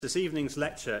This evening's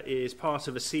lecture is part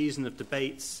of a season of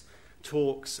debates,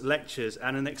 talks, lectures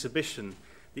and an exhibition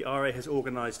the RA has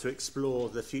organised to explore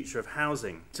the future of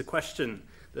housing. It's a question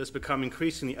that has become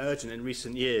increasingly urgent in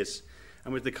recent years,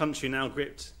 and with the country now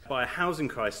gripped by a housing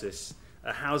crisis,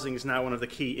 housing is now one of the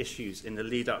key issues in the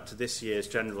lead up to this year's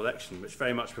general election, which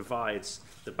very much provides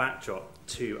the backdrop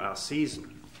to our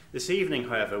season. This evening,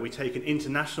 however, we take an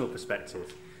international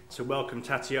perspective to welcome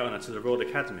Tatiana to the Royal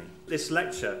Academy. This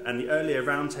lecture and the earlier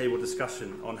roundtable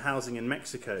discussion on housing in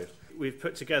Mexico we've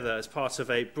put together as part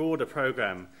of a broader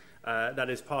programme that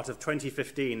is part of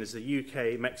 2015 as the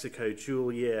UK-Mexico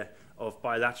dual year of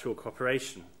bilateral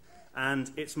cooperation.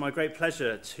 And it's my great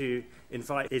pleasure to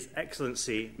invite His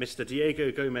Excellency Mr.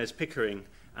 Diego Gomez Pickering,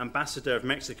 Ambassador of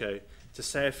Mexico, to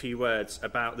say a few words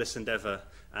about this endeavour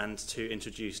and to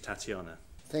introduce Tatiana.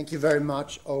 Thank you very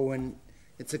much, Owen.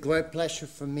 It's a great pleasure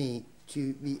for me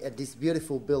to be at this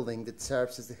beautiful building that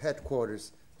serves as the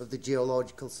headquarters of the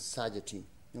Geological Society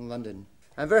in London.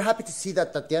 I'm very happy to see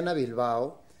that Tatiana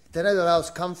Bilbao's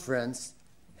conference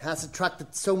has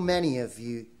attracted so many of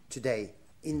you today,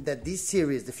 in that this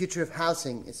series, The Future of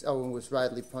Housing, as Owen was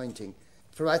rightly pointing,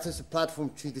 provides us a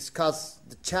platform to discuss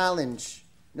the challenge,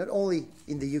 not only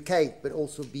in the UK, but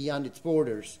also beyond its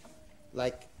borders,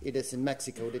 like it is in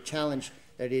Mexico, the challenge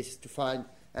that is to find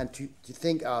and to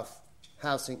think of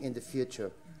housing in the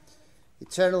future.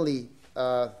 It's certainly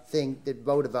a thing that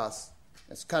both of us,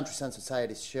 as countries and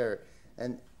societies, share,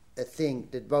 and a thing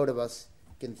that both of us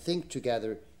can think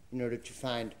together in order to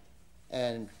find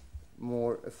a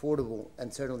more affordable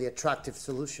and certainly attractive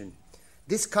solution.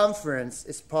 This conference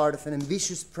is part of an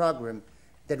ambitious program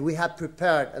that we have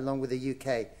prepared along with the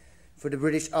UK for the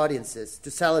British audiences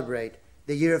to celebrate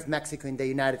the Year of Mexico in the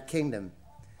United Kingdom.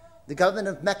 The government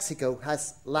of Mexico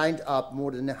has lined up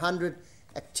more than 100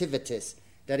 activities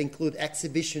that include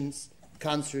exhibitions,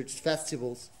 concerts,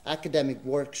 festivals, academic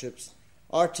workshops,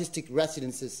 artistic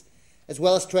residences, as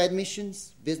well as trade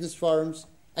missions, business forums,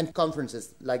 and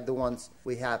conferences like the ones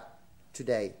we have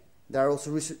today. There are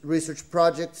also research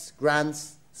projects,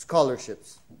 grants,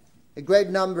 scholarships, a great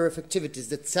number of activities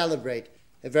that celebrate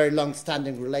a very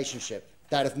long-standing relationship,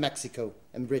 that of Mexico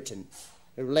and Britain,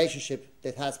 a relationship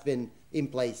that has been in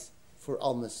place for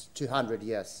almost 200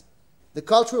 years. The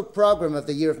cultural program of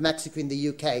the Year of Mexico in the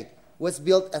UK was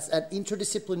built as an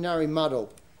interdisciplinary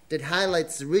model that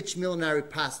highlights the rich millenary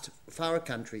past of our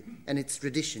country and its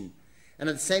tradition, and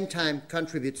at the same time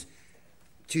contributes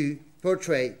to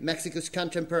portray Mexico's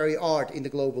contemporary art in the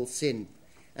global scene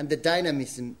and the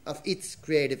dynamism of its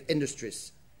creative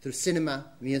industries through cinema,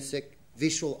 music,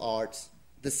 visual arts,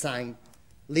 design,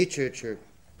 literature,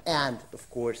 and, of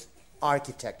course,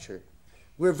 architecture.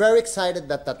 We're very excited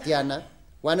that Tatiana,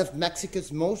 one of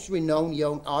Mexico's most renowned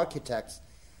young architects,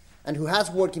 and who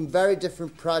has worked in very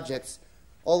different projects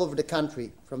all over the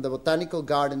country, from the botanical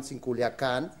gardens in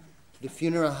Culiacán to the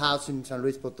funeral house in San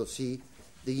Luis Potosí,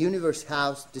 the Universe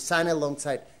House, designed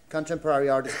alongside contemporary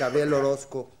artist Gabriel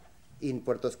Orozco in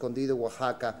Puerto Escondido,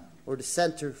 Oaxaca, or the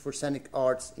Center for Scenic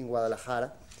Arts in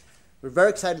Guadalajara. We're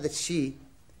very excited that she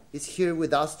is here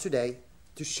with us today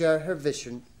to share her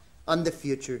vision on the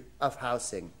future of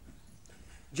housing.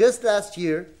 Just last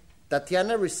year,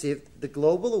 Tatiana received the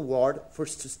Global Award for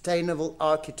Sustainable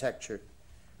Architecture,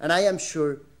 and I am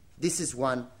sure this is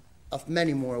one of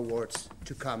many more awards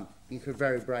to come in her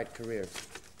very bright career.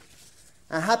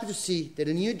 I'm happy to see that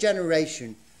a new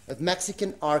generation of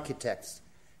Mexican architects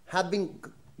have been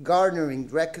garnering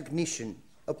recognition,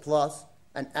 applause,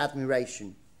 and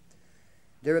admiration.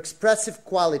 Their expressive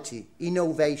quality,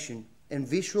 innovation, and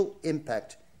visual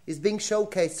impact is being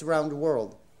showcased around the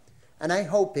world, and I'm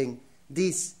hoping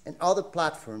these and other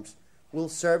platforms will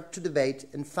serve to debate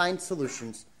and find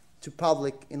solutions to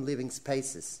public and living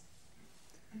spaces.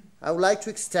 I would like to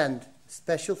extend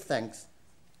special thanks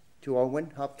to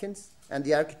Owen Hopkins and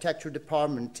the architecture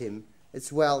department team,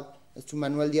 as well as to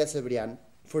Manuel Diaz-Ebrián,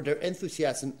 for their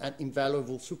enthusiasm and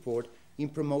invaluable support in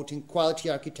promoting quality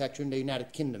architecture in the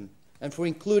United Kingdom, and for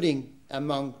including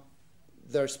among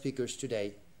their speakers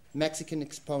today Mexican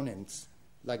exponents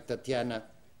like Tatiana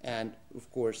and,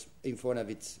 of course,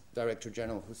 Infonavit's Director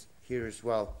General, who's here as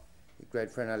well, a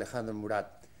great friend Alejandro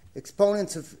Murat.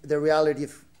 Exponents of the reality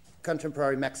of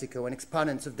contemporary Mexico and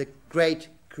exponents of the great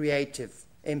creative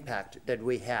impact that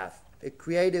we have, a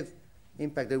creative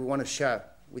impact that we want to share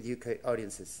with UK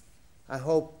audiences. I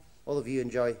hope all of you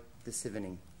enjoy this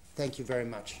evening. Thank you very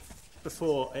much.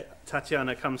 Before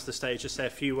Tatiana comes to the stage, just say a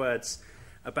few words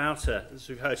about her. As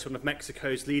we've heard, she's one of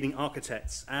Mexico's leading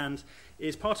architects and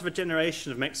is part of a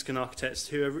generation of Mexican architects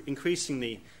who are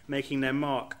increasingly making their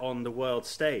mark on the world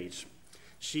stage.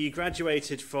 She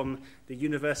graduated from the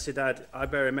Universidad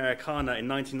Iberoamericana in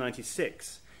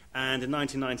 1996 and in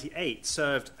 1998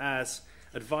 served as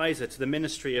advisor to the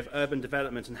Ministry of Urban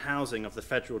Development and Housing of the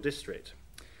Federal District.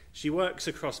 She works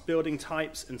across building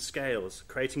types and scales,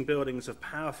 creating buildings of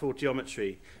powerful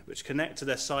geometry which connect to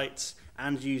their sites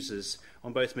and users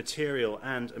on both material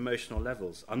and emotional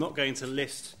levels. I'm not going to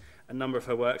list a number of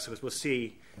her works because we'll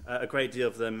see a great deal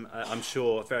of them, I'm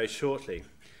sure, very shortly.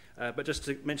 But just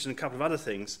to mention a couple of other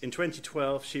things, in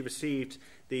 2012 she received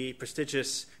the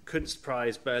prestigious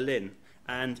Kunstpreis Berlin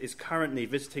and is currently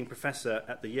visiting professor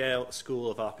at the Yale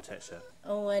School of Architecture.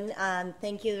 Owen,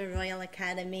 thank you, the Royal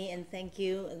Academy, and thank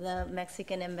you, the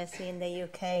Mexican Embassy in the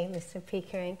UK, Mr.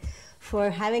 Pickering,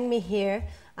 for having me here.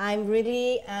 I'm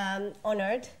really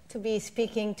honored to be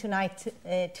speaking tonight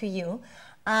to you.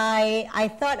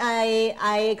 I thought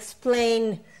I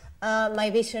explained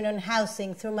my vision on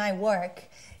housing through my work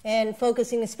and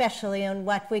focusing especially on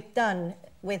what we've done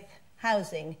with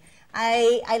housing.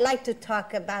 I like to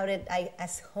talk about it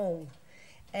as home.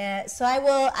 So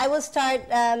I will start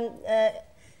a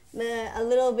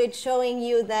little bit showing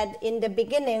you that in the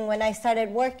beginning when I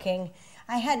started working,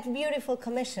 I had beautiful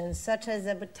commissions such as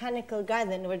a botanical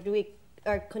garden where we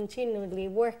are continually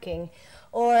working,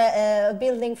 or a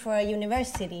building for a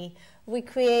university. We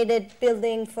created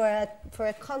building for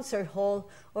a concert hall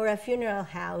or a funeral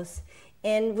house,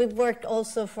 and we've worked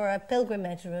also for a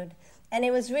pilgrimage route. And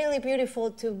it was really beautiful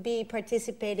to be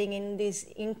participating in these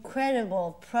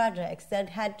incredible projects that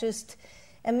had just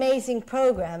amazing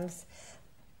programs.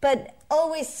 But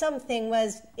always something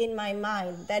was in my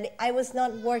mind that I was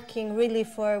not working really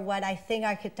for what I think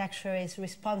architecture is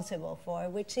responsible for,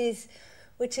 which is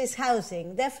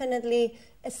housing. Definitely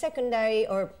a secondary,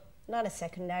 or not a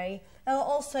secondary,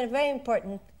 also a very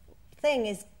important thing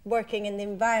is working in the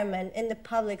environment, in the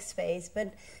public space,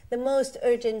 but the most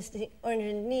urgent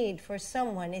need for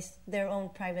someone is their own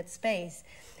private space.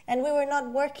 And we were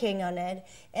not working on it,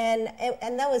 and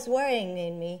that was worrying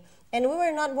in me. And we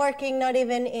were not working, not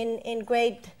even in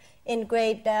great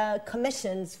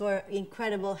commissions for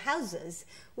incredible houses.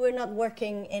 We were not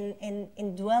working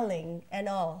in dwelling at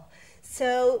all.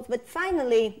 So, but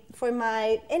finally, for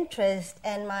my interest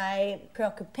and my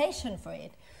preoccupation for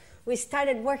it, we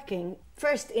started working,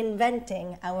 first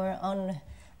inventing our own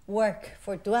work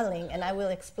for dwelling, and I will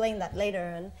explain that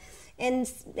later on, and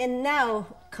now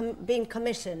being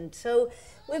commissioned. So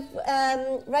we've,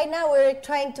 right now we're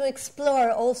trying to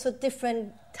explore also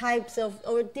different types of,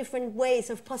 or different ways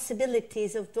of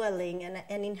possibilities of dwelling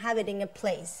and inhabiting a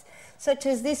place, such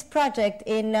as this project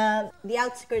in the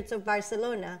outskirts of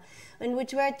Barcelona, in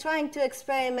which we are trying to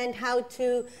experiment how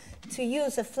to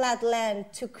use a flat land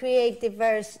to create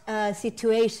diverse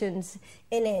situations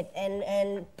in it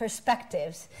and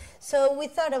perspectives. So we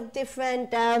thought of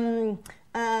different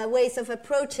ways of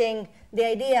approaching the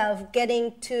idea of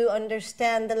getting to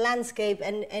understand the landscape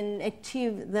and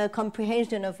achieve the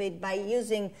comprehension of it by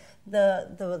using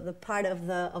the part of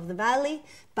the valley,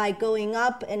 by going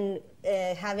up and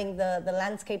having the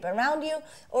landscape around you,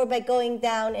 or by going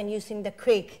down and using the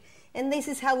creek. And this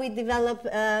is how we develop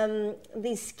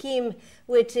this scheme,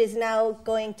 which is now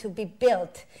going to be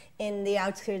built in the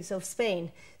outskirts of Spain.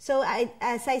 So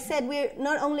as I said, we're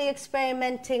not only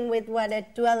experimenting with what a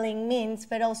dwelling means,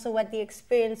 but also what the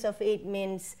experience of it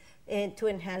means to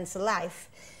enhance life.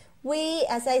 We,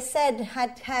 as I said,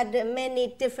 had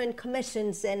many different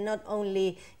commissions, and not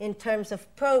only in terms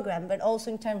of program, but also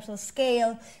in terms of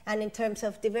scale and in terms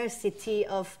of diversity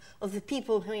of the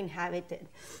people who inhabit it.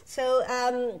 So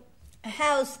a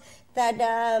house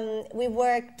that we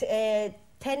worked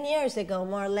 10 years ago,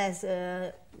 more or less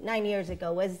 9 years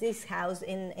ago, was this house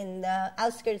in the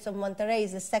outskirts of Monterrey.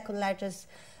 It's the second largest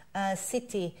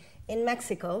city in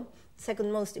Mexico,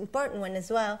 second most important one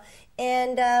as well.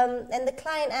 And the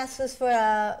client asked us for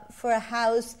a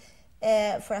house,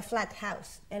 for a flat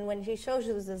house. And when he showed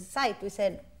us the site, we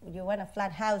said, "You want a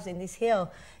flat house in this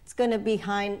hill? It's going to be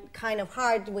kind of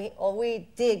hard. We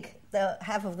dig the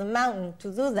half of the mountain to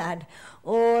do that,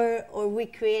 or we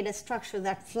create a structure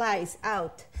that flies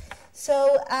out."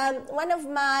 So one of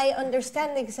my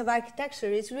understandings of architecture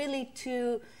is really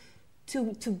to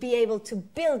be able to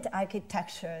build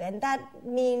architecture, and that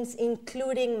means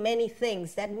including many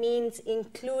things. That means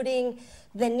including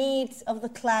the needs of the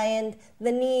client,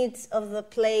 the needs of the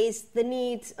place, the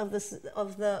needs of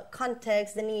the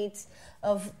context, the needs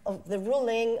of the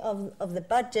ruling, of the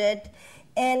budget.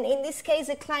 And in this case,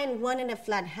 the client wanted a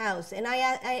flat house, and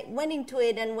I went into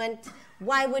it and went,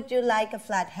 "Why would you like a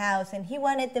flat house?" And he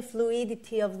wanted the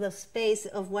fluidity of the space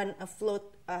of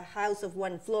a house of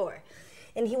one floor.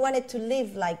 and he wanted to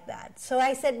live like that. So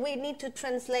I said we need to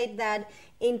translate that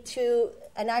into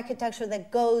an architecture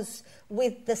that goes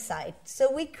with the site.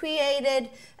 So we created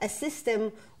a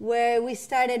system where we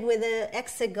started with a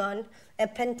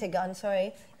pentagon,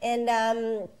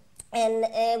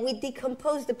 and we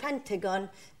decomposed the pentagon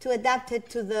to adapt it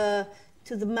to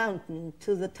the mountain,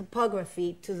 to the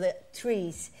topography, to the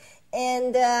trees.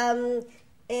 And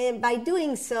by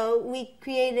doing so, we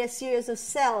created a series of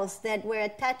cells that were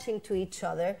attaching to each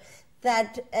other,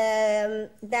 that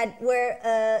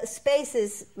were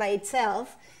spaces by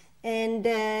itself. And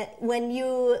when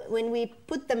we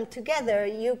put them together,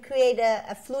 you create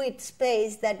a fluid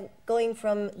space that, going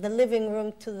from the living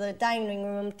room to the dining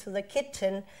room to the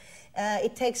kitchen,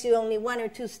 it takes you only 1 or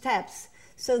 2 steps.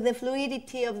 So the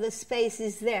fluidity of the space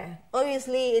is there.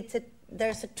 Obviously,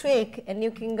 there's a trick, and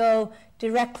you can go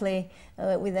directly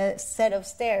with a set of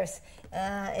stairs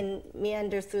and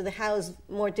meander through the house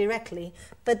more directly.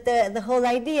 But the whole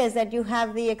idea is that you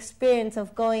have the experience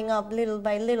of going up little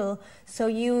by little, so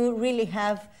you really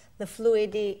have the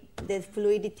fluidity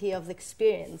of the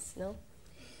experience. No?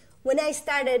 When I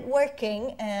started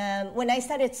working, more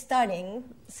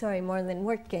than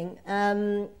working,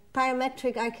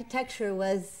 parametric architecture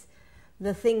was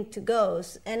the thing to go,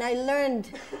 and I learned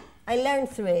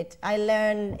through it. I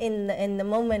learned in the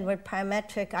moment where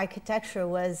parametric architecture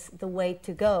was the way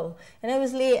to go. And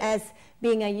obviously, as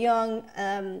being a young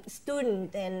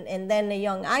student and then a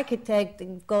young architect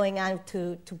going out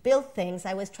to build things,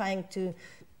 I was trying to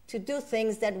do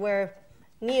things that were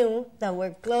new, that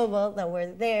were global, that were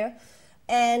there.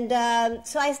 And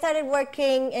so I started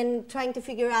working and trying to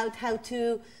figure out how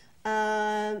to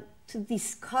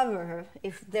discover,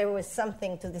 if there was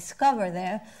something to discover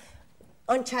there,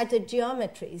 uncharted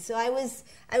geometry. So I was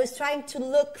trying to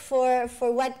look for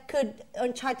what could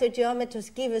uncharted geometries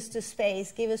give us to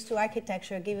space, give us to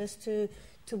architecture, give us to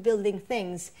building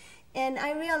things. And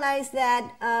I realized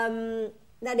that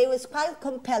it was quite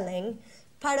compelling.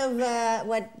 Part of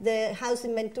what the house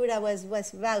in Ventura was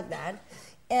about that.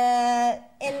 And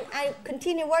I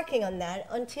continued working on that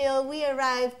until we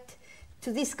arrived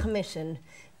to this commission,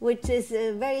 which is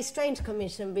a very strange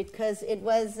commission because it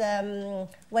was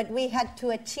what we had to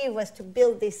achieve was to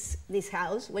build this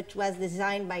house, which was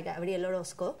designed by Gabriel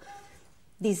Orozco,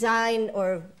 designed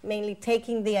or mainly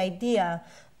taking the idea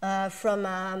from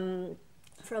an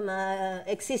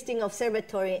existing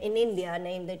observatory in India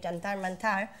named the Jantar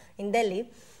Mantar in Delhi.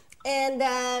 And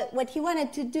what he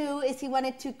wanted to do is he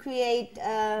wanted to create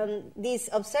this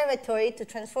observatory, to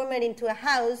transform it into a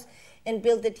house and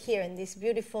build it here in this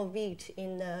beautiful beach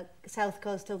in the south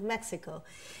coast of Mexico.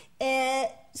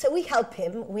 So we helped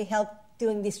him. We helped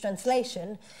doing this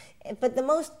translation. But the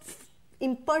most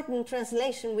important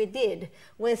translation we did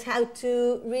was how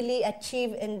to really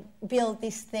achieve and build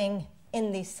this thing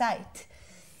in this site.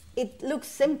 It looks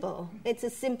simple. It's a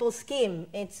simple scheme.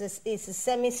 It's a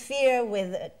semisphere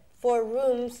with 4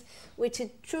 rooms, which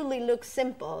it truly looks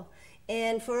simple.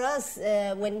 And for us,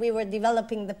 when we were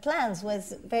developing the plans,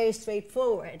 was very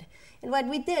straightforward. And what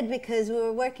we did, because we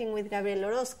were working with Gabriel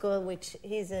Orozco, which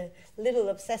he's a little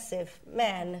obsessive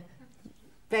man,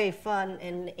 very fun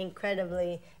and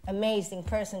incredibly amazing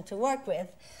person to work with,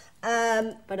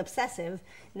 but obsessive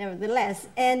nevertheless.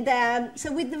 And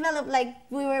so we developed,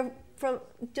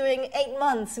 during 8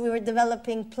 months, we were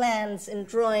developing plans and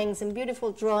drawings and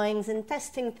beautiful drawings and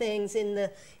testing things in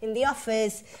the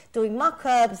office, doing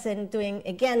mock-ups and doing,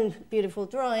 again, beautiful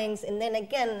drawings, and then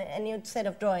again, a new set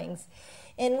of drawings.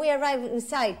 And we arrived in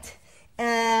site.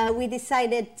 We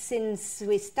decided, since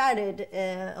we started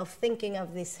of thinking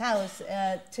of this house,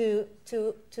 to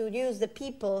use the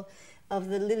people of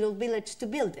the little village to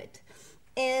build it.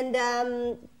 And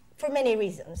for many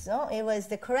reasons, no? It was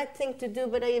the correct thing to do,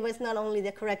 but it was not only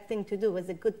the correct thing to do, it was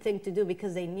a good thing to do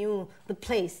because they knew the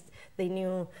place, they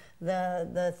knew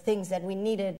the things that we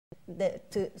needed,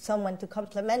 someone to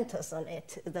complement us on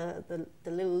it, the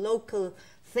little local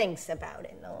things about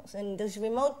it. No? So in this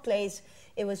remote place,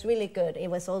 it was really good. It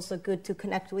was also good to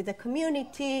connect with the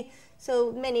community,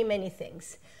 so many, many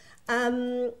things.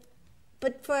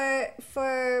 But for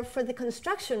the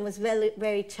construction was very,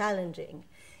 very challenging.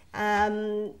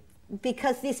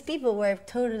 Because these people were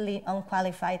totally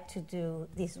unqualified to do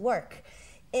this work.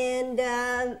 And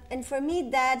for me,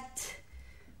 that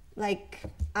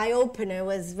eye-opener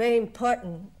was very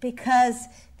important because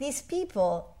these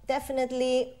people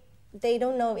definitely, they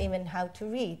don't know even how to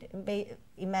read.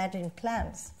 Imagine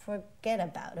plans, forget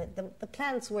about it. The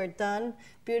plans were done,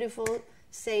 beautiful,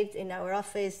 saved in our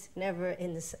office, never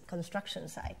in the construction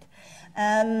site.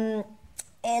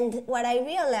 And what I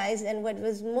realized, and what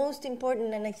was most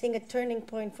important, and I think a turning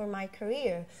point for my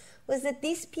career, was that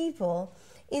these people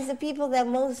is the people that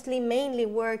mainly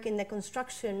work in the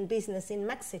construction business in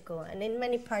Mexico and in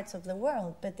many parts of the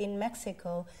world, but in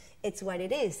Mexico, it's what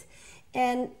it is.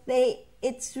 And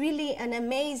it's really an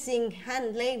amazing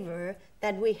hand labor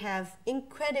that we have,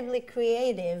 incredibly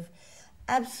creative,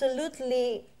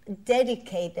 absolutely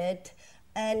dedicated,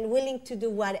 and willing to do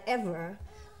whatever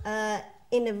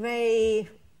in a very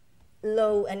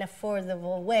low and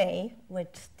affordable way,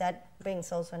 which that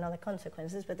brings also another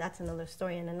consequences, but that's another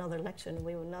story and another lecture, and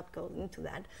we will not go into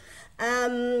that.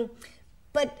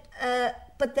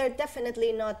 But they're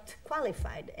definitely not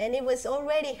qualified, and it was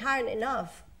already hard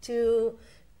enough to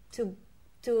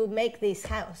make this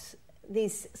house,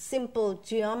 this simple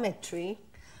geometry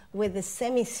with the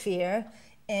semisphere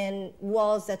and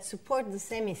walls that support the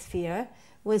semisphere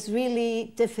was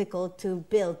really difficult to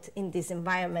build in this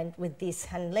environment with this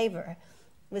hand labor.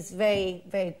 It was very,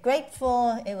 very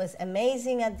grateful. It was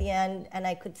amazing at the end, and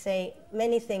I could say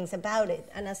many things about it.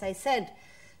 And as I said,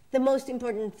 the most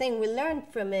important thing we learned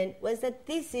from it was that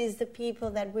this is the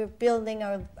people that we're building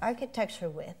our architecture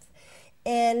with.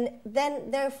 And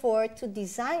then, therefore, to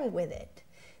design with it,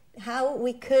 how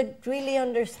we could really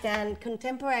understand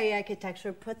contemporary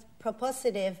architecture,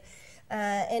 propositive,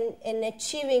 and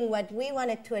achieving what we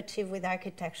wanted to achieve with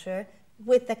architecture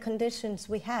with the conditions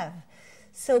we have.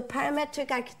 So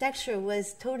parametric architecture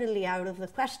was totally out of the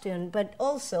question, but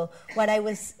also what I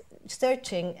was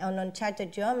searching on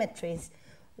uncharted geometries,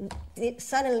 it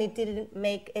suddenly didn't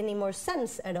make any more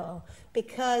sense at all,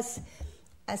 because,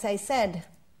 as I said,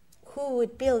 who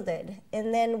would build it,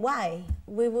 and then why?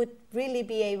 We would really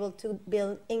be able to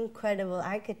build incredible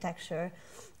architecture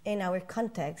in our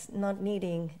context, not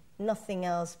needing nothing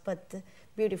else but the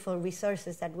beautiful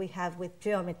resources that we have with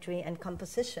geometry and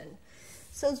composition.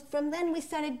 So from then we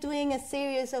started doing a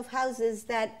series of houses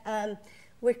that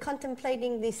were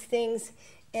contemplating these things,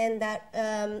 and that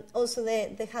also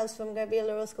the house from Gabriel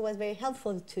Orozco was very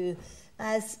helpful to,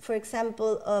 as for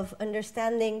example of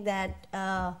understanding that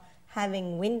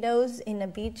having windows in a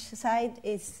beach side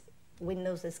is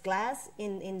windows as glass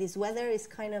in this weather is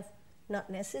kind of not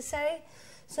necessary.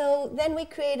 So then we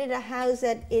created a house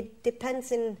that it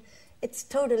depends in, it's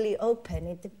totally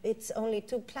open. It's only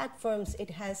 2 platforms. It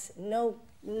has no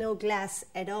glass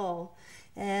at all.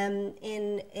 And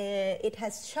it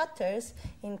has shutters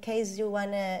in case you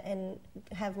want to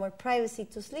have more privacy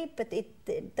to sleep, but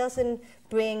it doesn't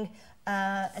bring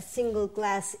a single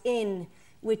glass in,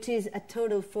 which is a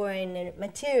total foreign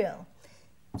material.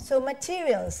 So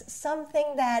materials,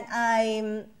 something that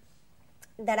I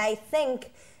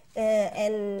think,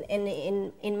 and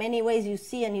in many ways you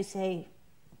see and you say,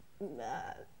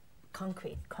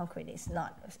 concrete is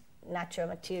not a natural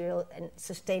material and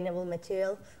sustainable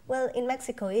material. Well, in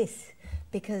Mexico is,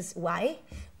 because why?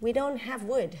 We don't have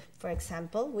wood, for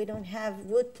example. We don't have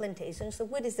wood plantations, so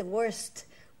wood is the worst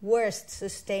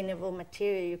sustainable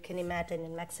material you can imagine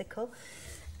in Mexico.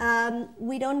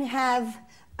 We don't have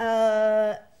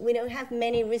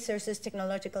many resources,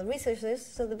 technological resources,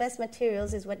 so the best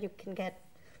materials is what you can get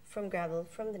from gravel,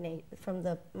 from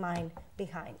the mine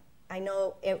behind. I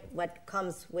know what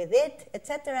comes with it,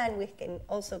 etc., and we can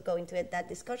also go into that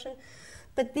discussion,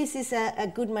 but this is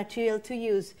a good material to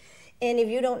use. And if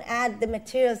you don't add the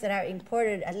materials that are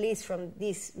imported, at least from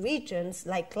these regions,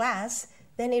 like glass,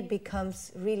 then it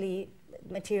becomes really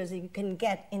materials that you can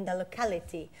get in the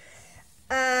locality.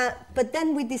 But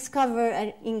then we discover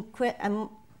a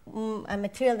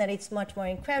material that is much more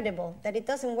incredible, that it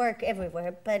doesn't work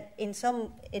everywhere, but in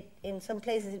some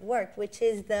places it worked, which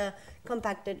is the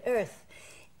compacted earth.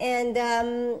 And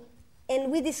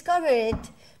we discover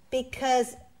it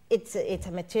because it's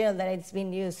a material that it's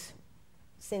been used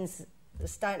since the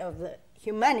start of the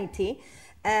humanity,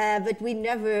 but we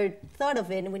never thought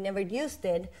of it, and we never used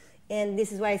it, and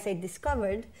this is why I say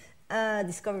discovered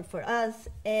for us,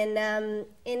 and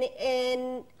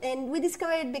we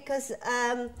discovered it because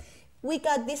we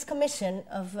got this commission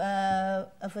of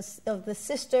the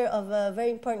sister of a very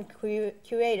important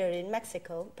curator in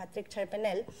Mexico, Patrick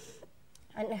Charpenel,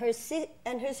 and her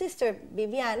sister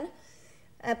Vivian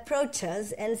approached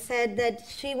us and said that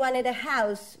she wanted a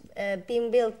house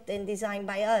being built and designed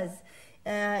by us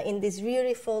in this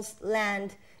beautiful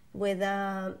land with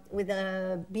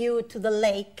a view to the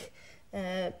lake.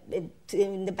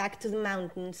 In the back to the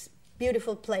mountains,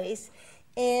 beautiful place,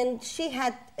 and she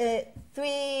had an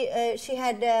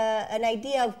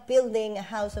idea of building a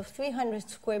house of 300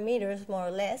 square meters, more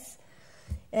or less,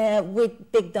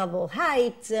 with big double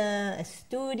height, a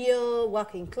studio,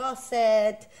 walk-in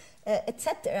closet,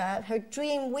 etc. Her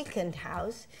dream weekend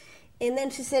house, and then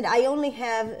she said, "I only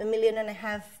have $1.5 million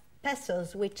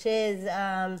pesos, which is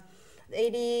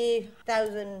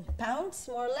 £80,000,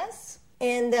 more or less.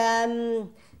 And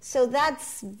so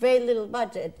that's very little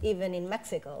budget, even in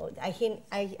Mexico. I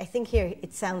think here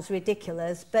it sounds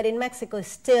ridiculous, but in Mexico it's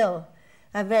still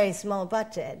a very small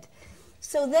budget.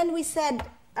 So then we said,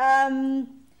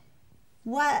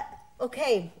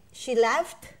 okay, she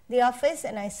left the office,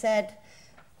 and I said,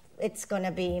 it's going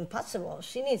to be impossible.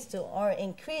 She needs to or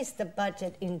increase the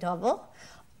budget in double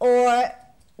or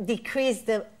decrease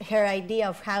her idea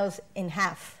of house in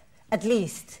half, at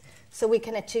least, so we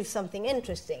can achieve something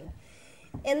interesting.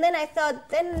 And then I thought,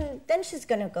 then she's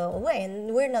going to go away,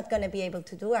 and we're not going to be able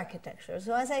to do architecture.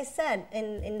 So as I said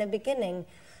in the beginning,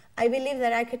 I believe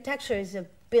that architecture is a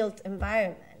built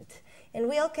environment. And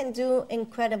we all can do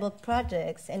incredible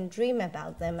projects and dream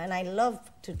about them. And I love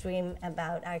to dream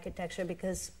about architecture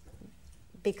because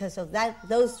of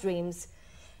those dreams,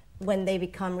 when they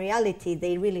become reality,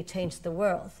 they really change the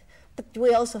world. But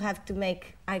we also have to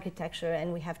make architecture,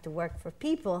 and we have to work for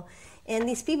people. And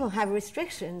these people have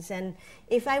restrictions. And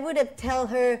if I would have told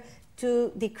her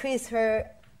to decrease her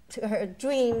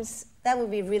dreams, that would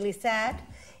be really sad.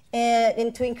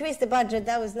 And to increase the budget,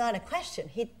 that was not a question.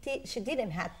 She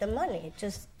didn't have the money,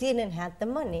 just didn't have the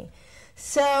money.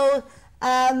 So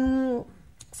I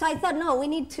thought, no, we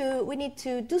need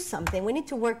to do something. We need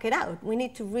to work it out. We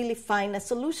need to really find a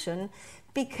solution,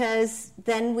 because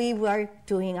then we were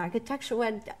doing architecture,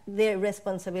 what the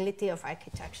responsibility of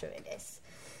architecture it is.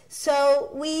 So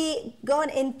we got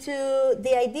into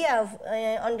the idea of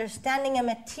understanding a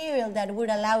material that would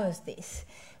allow us this.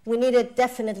 We needed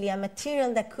definitely a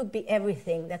material that could be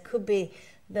everything. That could be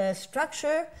the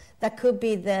structure, that could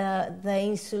be the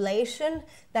insulation,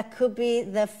 that could be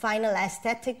the final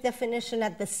aesthetic definition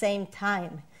at the same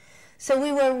time. So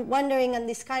we were wondering on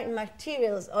these kind of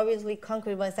materials. Obviously,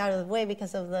 concrete was out of the way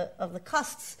because of the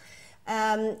costs.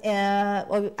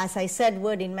 As I said,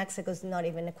 wood in Mexico is not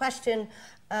even a question.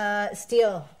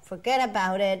 Steel, forget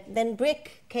about it. Then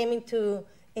brick came into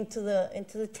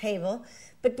the table.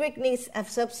 But brick needs a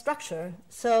substructure,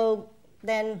 so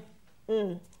then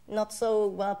not so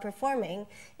well performing.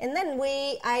 And then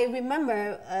I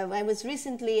remember I was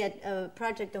recently at a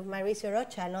project of Mauricio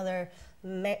Rocha, another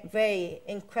very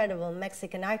incredible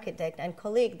Mexican architect and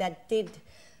colleague that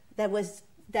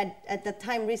at the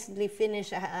time recently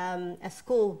finished a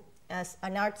school,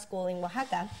 an art school in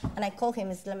Oaxaca. And I called him,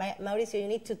 I said, Mauricio, you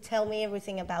need to tell me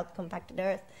everything about compacted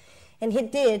earth. And he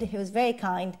did. He was very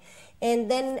kind.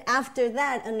 And then after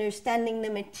that, understanding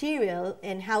the material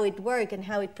and how it worked and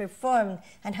how it performed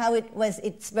and how it was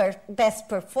its best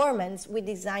performance, we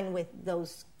designed with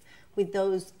those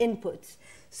inputs.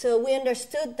 So we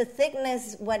understood the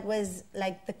thickness, what was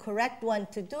like the correct one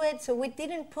to do it. So we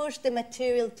didn't push the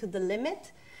material to the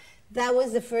limit. That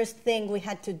was the first thing we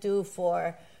had to do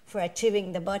for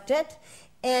achieving the budget.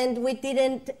 And we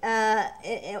didn't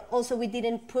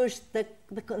push the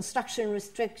construction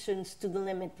restrictions to the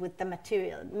limit with the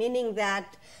material, meaning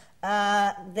that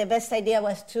the best idea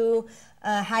was to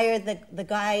hire the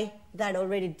guy that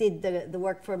already did the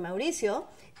work for Mauricio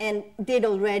and did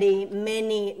already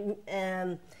many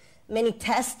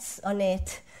tests on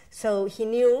it. So he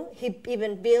knew. He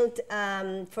even built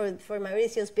for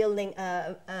Mauricio's building.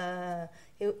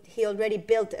 He already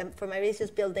built for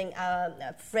Mauricio's building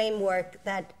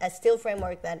a steel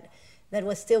framework that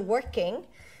was still working.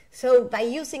 So by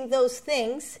using those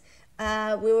things,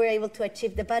 we were able to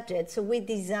achieve the budget. So we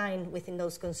designed within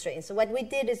those constraints. So what we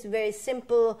did is a very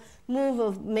simple move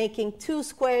of making two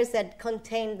squares that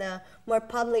contain the more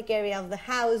public area of the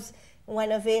house,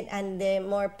 one of it, and the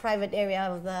more private area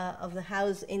of the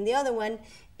house in the other one.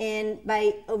 And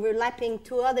by overlapping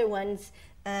two other ones,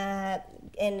 and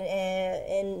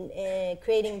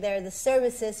creating there the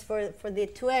services for the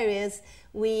two areas,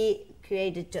 we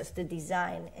created just the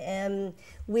design.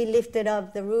 We lifted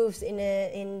up the roofs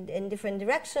in different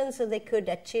directions so they could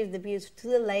achieve the views to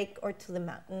the lake or to the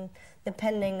mountain,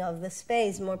 depending of the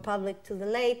space, more public to the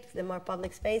lake, the more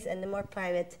public space, and the more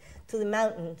private to the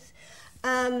mountains.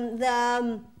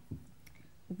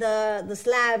 The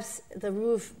slabs, the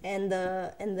roof, and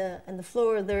the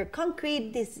floor, they're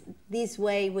concrete. This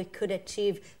way we could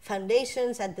achieve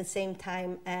foundations at the same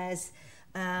time as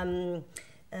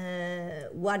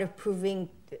waterproofing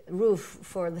roof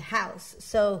for the house.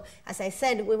 So, as I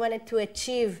said, we wanted to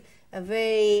achieve a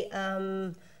very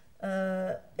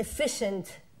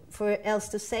efficient, for else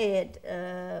to say it,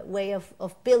 way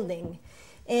of building.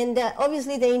 And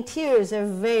obviously the interiors are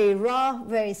very raw,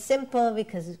 very simple,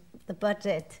 because the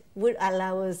budget would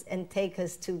allow us and take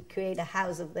us to create a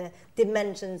house of the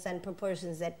dimensions and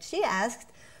proportions that she asked,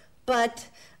 but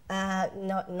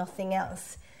nothing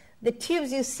else. the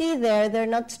tubes you see there, they're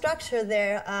not structured.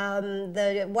 They're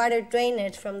the water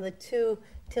drainage from the two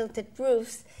tilted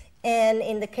roofs. And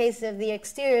in the case of the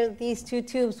exterior, these two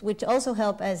tubes, which also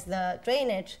help as the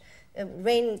drainage,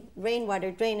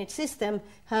 rainwater drainage system,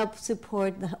 help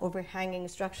support the overhanging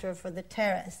structure for the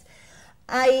terrace.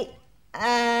 I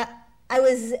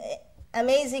was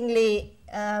amazingly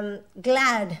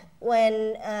glad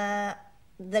when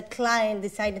the client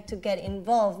decided to get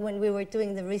involved when we were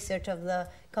doing the research of the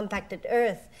compacted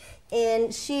earth.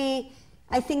 And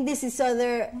I think this is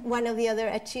one of the other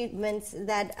achievements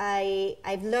that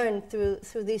I've learned through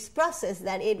this process,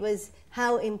 that it was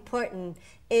how important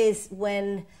is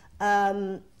when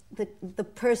the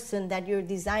person that you're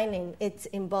designing, it's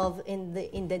involved in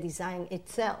the design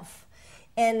itself.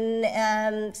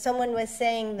 And someone was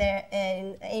saying there,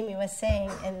 and Amy was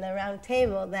saying in the round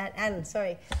table that, in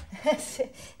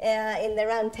the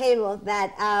round table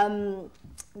that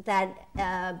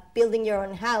building your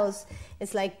own house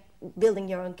is like building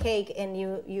your own cake, and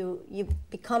you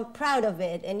become proud of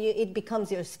it, and it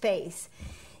becomes your space.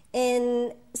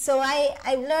 And so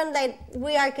I've learned that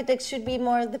we architects should be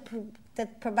more the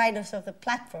providers of the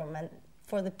platform and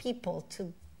for the people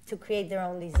to create their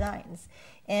own designs.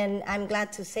 And I'm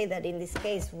glad to say that in this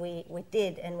case we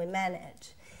did, and we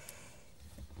managed.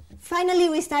 Finally,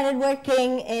 we started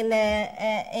working in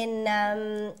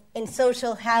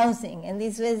social housing, and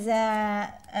this was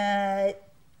 10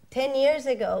 years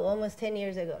ago, almost 10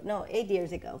 years ago, no, 8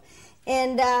 years ago.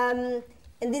 And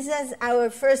this was our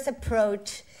first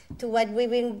approach to what we've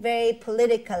been very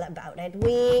political about it.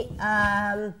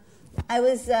 I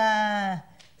was,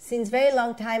 since very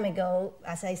long time ago,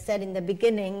 as I said in the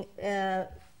beginning,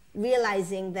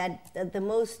 realizing that the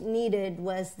most needed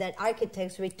was that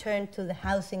architects return to the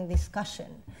housing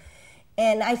discussion.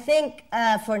 And I think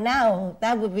for now,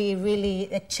 that would be really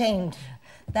a change.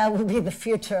 That would be the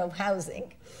future of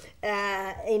housing.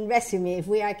 In resume, if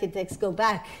we architects go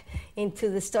back into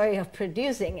the story of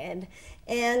producing it.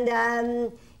 And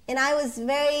I was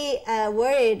very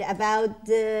worried about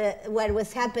what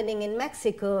was happening in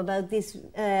Mexico, about these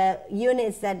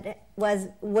units that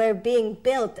were being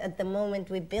built at the moment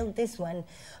we built this one,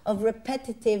 of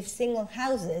repetitive single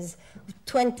houses,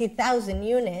 20,000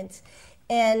 units.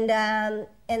 And then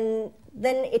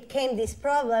it came this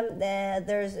problem.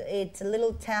 It's a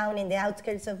little town in the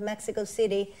outskirts of Mexico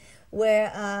City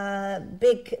where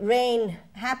big rain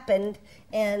happened,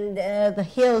 and the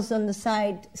hills on the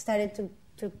side started to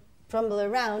crumble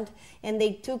around, and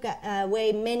they took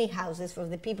away many houses for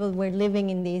the people who were living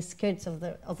in the skirts of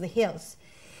the hills.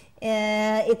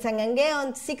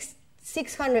 Itzangangueon,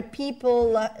 600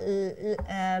 people,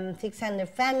 600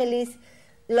 families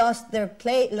lost their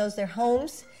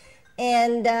homes,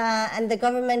 and the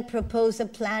government proposed a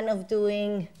plan of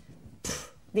doing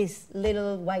these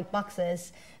little white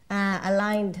boxes,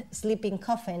 aligned sleeping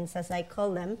coffins, as I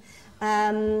call them.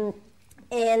 And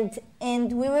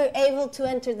we were able to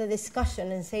enter the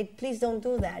discussion and say, please don't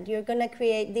do that. You're going to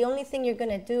create, the only thing you're going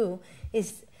to do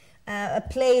is a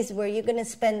place where you're going to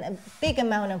spend a big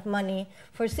amount of money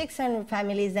for 600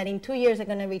 families that in 2 years are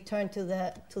going to return to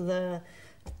the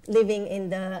living in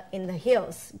the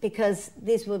hills, because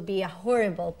this would be a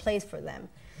horrible place for them.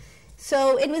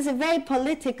 So it was a very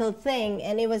political thing,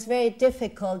 and it was very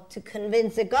difficult to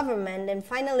convince the government, and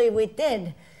finally we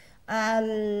did.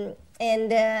 And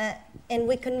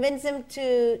we convinced them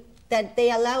that they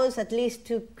allow us at least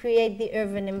to create the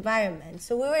urban environment.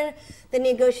 So the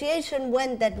negotiation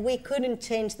went that we couldn't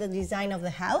change the design of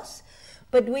the house,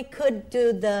 but we could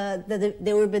do the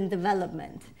urban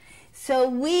development. So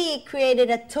we created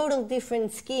a total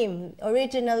different scheme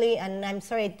originally, and I'm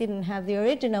sorry I didn't have the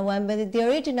original one, but the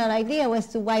original idea was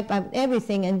to wipe out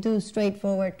everything and do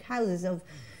straightforward houses of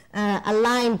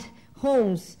aligned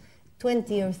homes,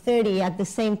 20 or 30 at the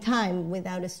same time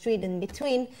without a street in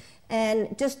between,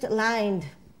 and just aligned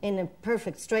in a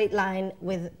perfect straight line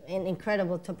with an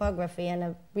incredible topography and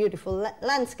a beautiful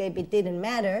landscape. It didn't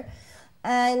matter.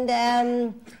 And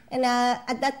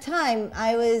at that time,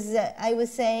 I was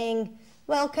saying,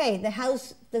 well, okay, the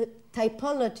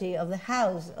typology of the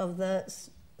house, of the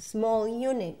small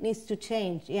unit needs to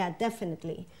change. Yeah,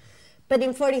 definitely. But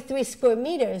in 43 square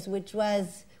meters, which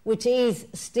is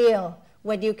still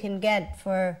what you can get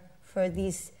for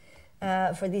this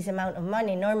amount of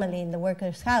money normally in the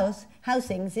workers'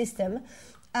 housing system,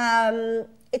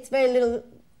 it's very little.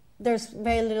 There's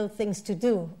very little things to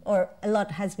do, or a lot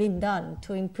has been done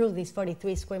to improve these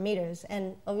 43 square meters.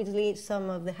 And obviously some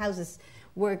of the houses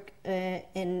work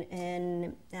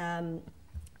and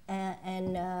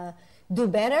do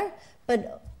better,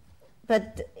 but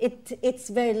it's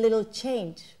very little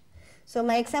change. So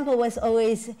my example was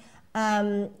always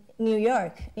New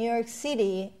York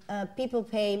City. People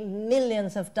pay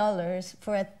millions of dollars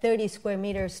for a 30 square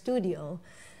meter studio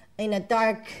in a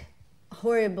dark,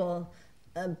 horrible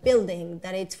building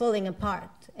that it's falling apart.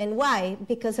 And why?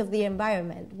 Because of the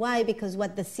environment. Why? Because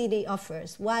what the city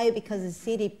offers. Why? Because the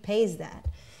city pays that.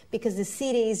 Because the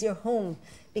city is your home.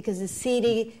 Because the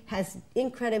city has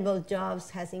incredible jobs,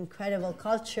 has incredible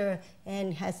culture,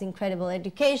 and has incredible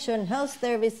education, health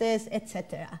services,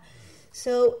 etc.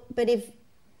 So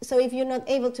if you're not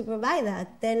able to provide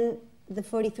that, then the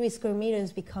 43 square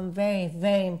meters become very,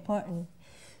 very important.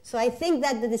 So I think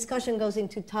that the discussion goes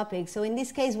into topics. So in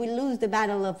this case, we lose the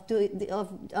battle of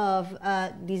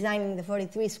designing the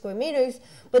 43 square meters,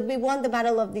 but we won the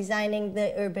battle of designing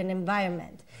the urban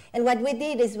environment. And what we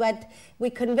did is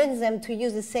we convinced them to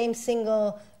use the same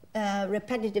single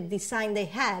repetitive design they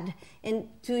had and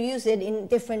to use it in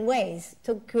different ways,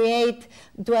 to create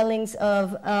dwellings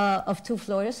of 2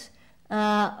 floors,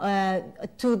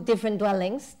 2 different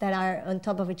dwellings that are on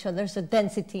top of each other, so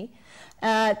density,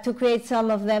 to create some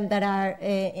of them that are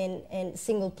in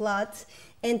single plots,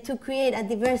 and to create a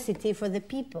diversity for the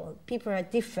people. People are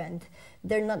different.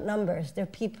 They're not numbers, they're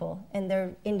people, and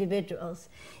they're individuals.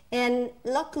 And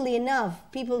luckily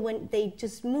enough, people, when they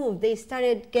just moved, they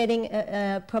started getting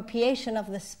appropriation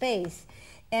of the space.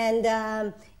 And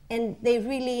they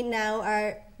really now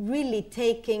are really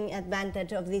taking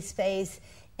advantage of this space.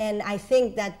 And I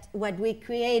think that what we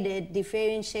created,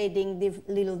 differentiating the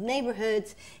little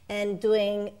neighborhoods and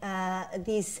doing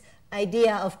this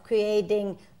idea of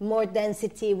creating more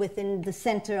density within the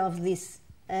center of this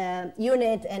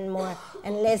unit and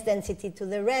less density to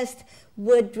the rest,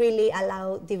 would really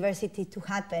allow diversity to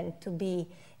happen, to be,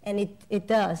 and it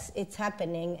does. It's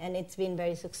happening, and it's been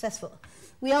very successful.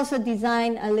 We also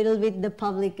designed a little bit the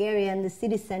public area and the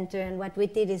city center, and what we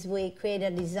did is we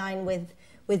created a design with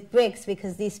bricks,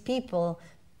 because these people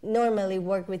normally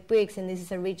work with bricks, and this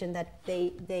is a region that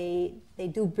they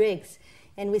do bricks.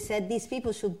 And we said these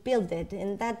people should build it,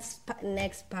 and that's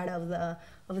next part of the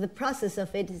process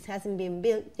of it. It hasn't been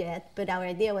built yet, but our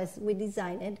idea was we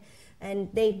design it, and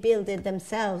they build it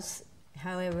themselves,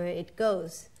 however it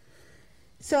goes.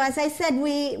 So as I said,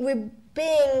 we're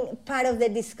being part of the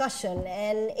discussion,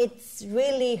 and it's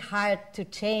really hard to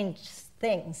change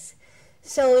things.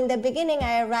 So in the beginning,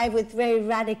 I arrived with very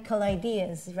radical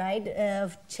ideas, right,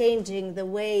 of changing the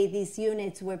way these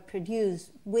units were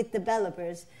produced with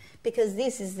developers, because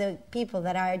this is the people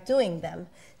that are doing them.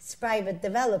 It's private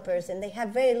developers, and they have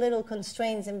very little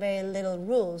constraints and very little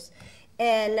rules,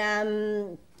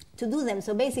 and to do them.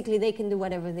 So basically, they can do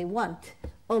whatever they want,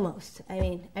 almost. I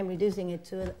mean, I'm reducing it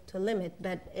to a limit,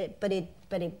 but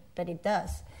it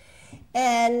does.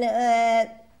 And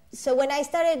so when I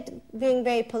started being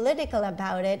very political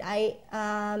about it, I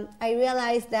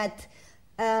realized that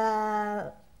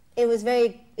it was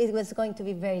going to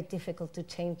be very difficult to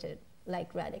change it,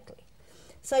 like radically.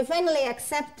 So I finally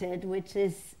accepted, which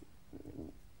is,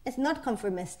 it's not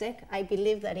conformistic. I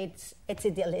believe that it's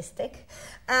idealistic.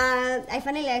 I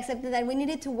finally accepted that we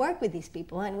needed to work with these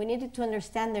people, and we needed to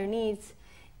understand their needs,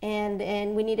 and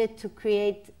we needed to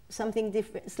create something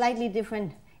different, slightly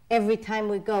different every time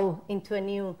we go into a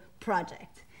new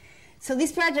project. So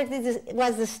this project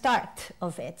was the start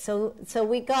of it. So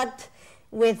we got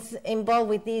involved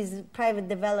with this private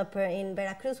developer in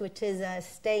Veracruz, which is a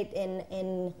state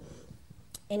in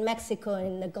Mexico,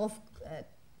 in the Gulf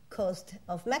Coast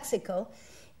of Mexico.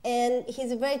 And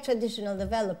he's a very traditional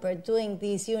developer doing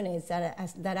these units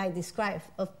that I described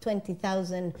of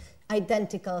 20,000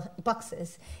 identical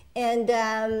boxes. And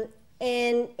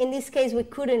in this case, we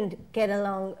couldn't get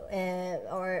along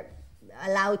or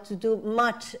allowed to do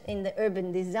much in the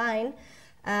urban design,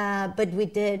 but we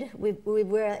did. We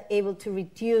were able to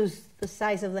reduce the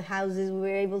size of the houses. We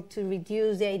were able to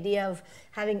reduce the idea of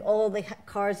having all the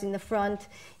cars in the front,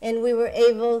 and we were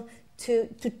able to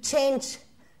change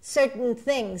certain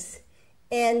things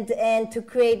and to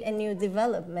create a new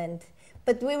development.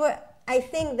 But I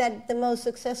think that the most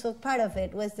successful part of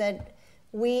it was that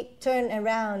we turned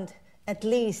around at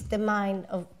least the mind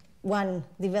of one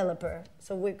developer.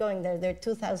 So we're going there. There are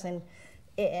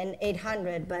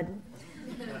 2,800, but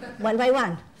one by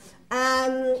one.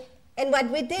 And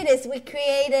what we did is we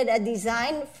created a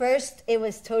design. First, it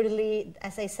was totally,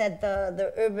 as I said,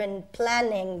 the urban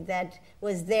planning that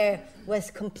was there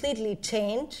was completely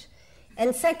changed.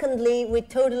 And secondly, we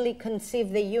totally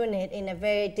conceived the unit in a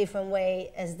very different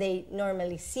way as they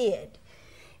normally see it.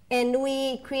 And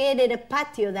we created a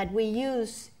patio that we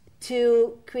use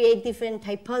to create different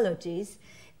typologies,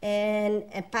 and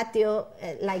a patio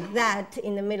like that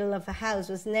in the middle of a house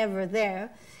was never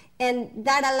there. And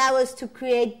that allows us to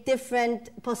create different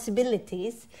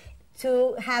possibilities,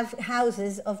 to have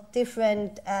houses of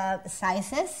different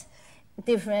sizes,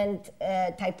 different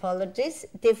typologies,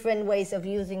 different ways of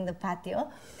using the patio.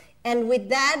 And with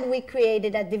that, we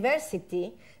created a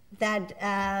diversity that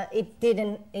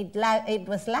it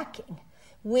was lacking.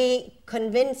 We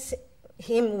convinced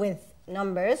him with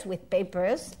numbers, with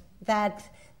papers, that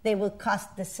they will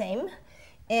cost the same,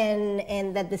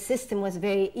 and that the system was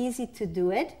very easy to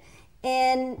do it.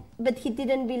 But he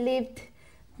didn't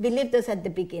believe us at the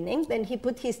beginning. Then he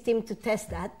put his team to test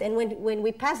that. Then when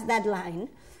we passed that line,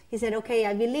 he said, okay,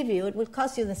 I believe you, it will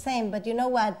cost you the same, but you know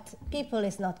what? People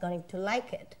is not going to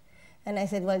like it. And I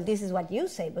said, well, this is what you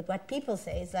say, but what people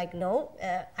say is like, no,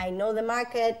 I know the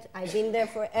market, I've been there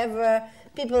forever,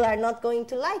 people are not going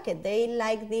to like it. They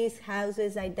like these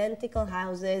houses, identical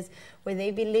houses, where they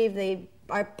believe they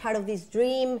are part of this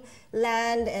dream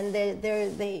land, and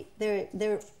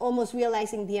they're almost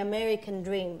realizing the American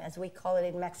dream, as we call it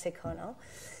in Mexico, no?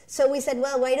 So we said,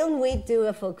 well, why don't we do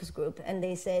a focus group? And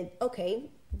they said, okay,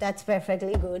 that's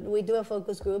perfectly good. We do a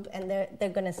focus group, and they're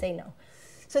going to say no.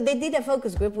 So they did a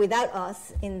focus group without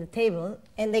us in the table,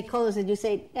 and they called us and you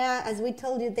say, yeah, as we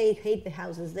told you, they hate the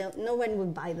houses. No one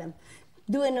will buy them.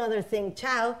 Do another thing,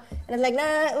 ciao. And I was like,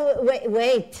 no,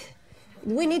 wait.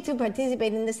 We need to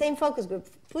participate in the same focus group.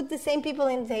 Put the same people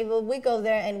in the table. We go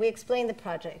there and we explain the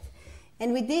project.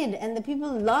 And we did, and the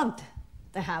people loved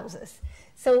the houses.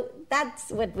 So that's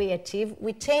what we achieved.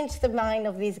 We changed the mind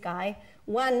of this guy,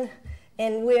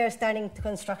 and we are starting the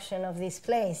construction of this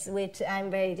place, which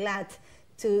I'm very glad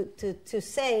to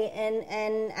say,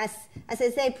 and as I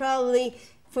say, probably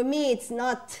for me it's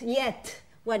not yet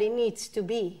what it needs to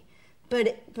be,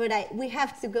 but we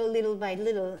have to go little by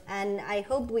little, and I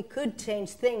hope we could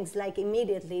change things like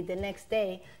immediately the next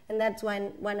day, and that's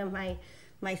one of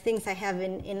my things I have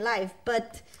in life.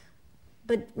 But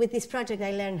with this project,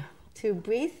 I learned to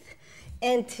breathe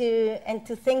and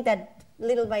to think that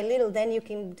little by little, then you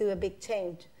can do a big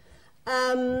change.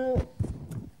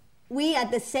 We,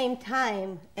 at the same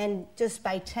time, and just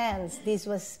by chance, this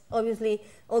was obviously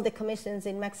all the commissions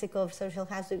in Mexico of social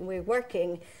housing we're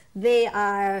working, they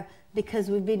are, because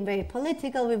we've been very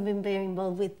political, we've been very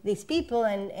involved with these people,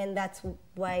 and that's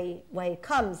why it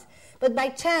comes. But by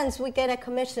chance, we get a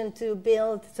commission to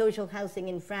build social housing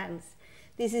in France.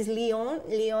 This is Lyon.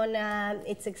 Lyon,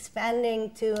 it's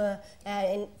expanding to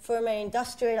a former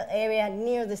industrial area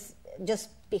near this, just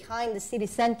behind the city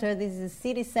center. This is the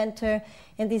city center,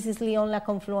 and this is Lyon La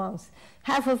Confluence.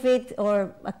 Half of it,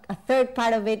 or a third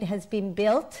part of it, has been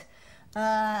built.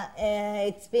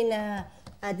 It's been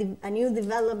a new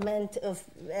development of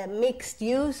mixed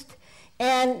use,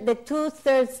 and the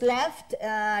 2/3 left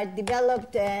are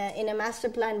developed in a master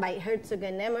plan by Herzog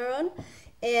and Emeron.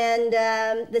 And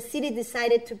the city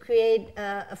decided to create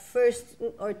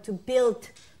to build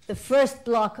the first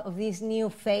block of this new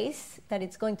phase that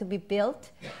it's going to be built,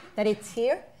 that it's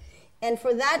here. And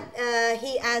for that,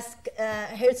 he asked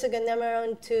Herzog and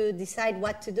Emeron to decide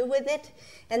what to do with it.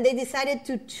 And they decided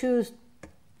to choose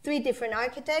 3 different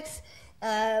architects,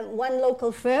 one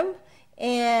local firm,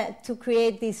 to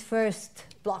create this first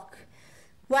block.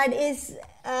 What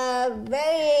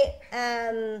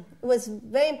was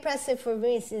very impressive for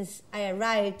me since I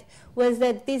arrived was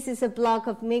that this is a block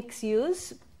of mixed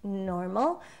use,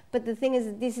 normal, but the thing is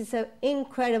that this is an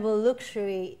incredible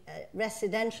luxury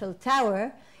residential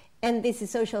tower, and this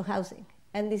is social housing,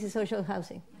 and this is social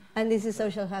housing, and this is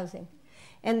social housing,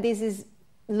 and this is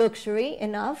luxury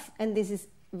enough, and this is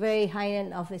very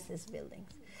high-end offices buildings.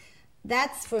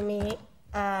 That's, for me,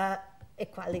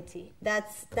 equality.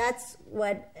 That's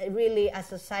what really a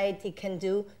society can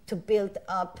do to build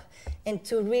up and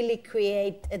to really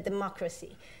create a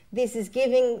democracy. This is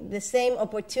giving the same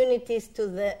opportunities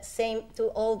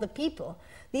to all the people.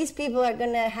 These people are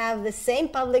going to have the same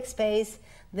public space,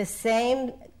 the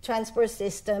same transport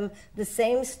system, the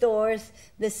same stores,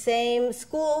 the same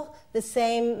school, the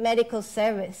same medical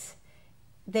service.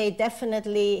 They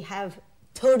definitely have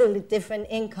totally different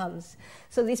incomes.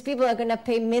 So these people are going to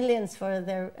pay millions for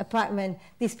their apartment.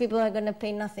 These people are going to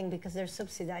pay nothing because they're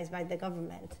subsidized by the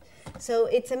government. So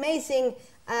it's amazing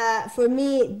for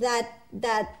me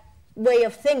that way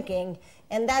of thinking,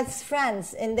 and that's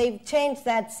France. And they've changed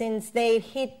that since they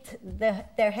hit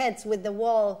their heads with the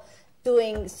wall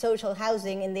doing social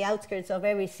housing in the outskirts of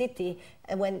every city,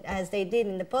 as they did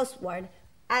in the post-war,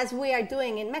 as we are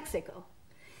doing in Mexico.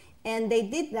 And they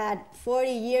did that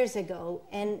 40 years ago,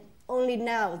 and only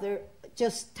now they're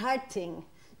just starting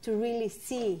to really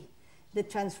see the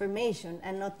transformation,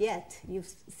 and not yet.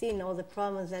 You've seen all the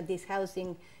problems that this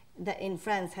housing that in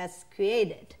France has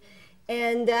created.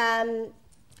 And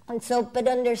And so, but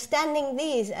understanding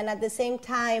these, and at the same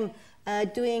time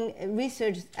doing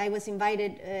research, I was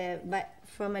invited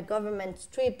from a government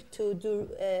trip to do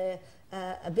a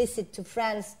visit to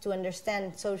France to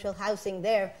understand social housing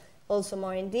there, also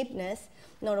more in deepness,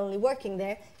 not only working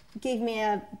there, gave me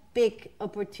a big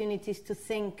opportunities to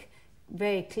think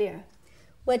very clear.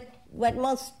 What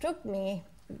most struck me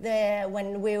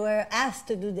when we were asked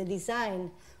to do the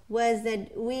design was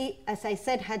that we, as I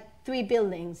said, had 3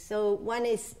 buildings. So one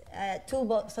is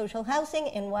 2 social housing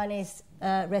and one is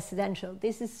residential.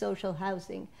 This is social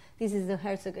housing. This is the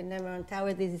Herzog and Nemeron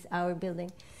Tower. This is our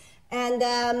building. And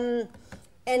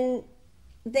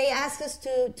they asked us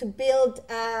to build,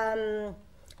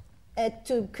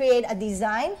 to create a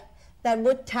design that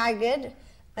would target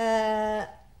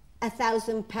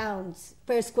 £1,000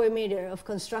 per square meter of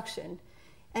construction.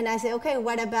 And I say, okay,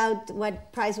 what about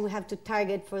what price we have to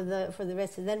target for the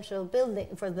residential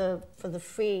building, for the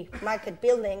free market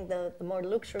building, the more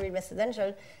luxury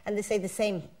residential? And they say the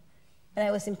same. And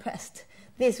I was impressed.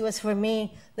 This was for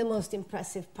me the most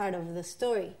impressive part of the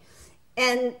story.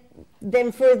 And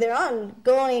then further on,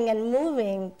 going and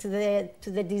moving to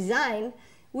the design,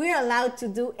 we're allowed to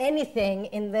do anything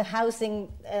in the housing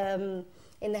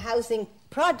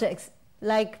projects,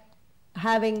 like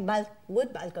having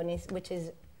wood balconies, which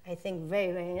is, I think,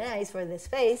 very, very nice for the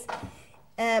space,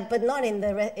 but not in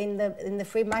the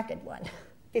free market one.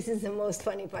 This is the most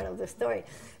funny part of the story.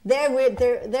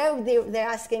 They're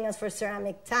asking us for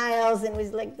ceramic tiles, and we're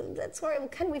like, that's horrible.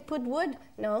 Can we put wood?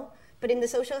 No. But in the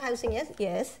social housing,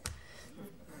 yes.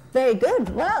 Very good.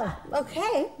 Well,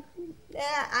 okay.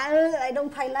 I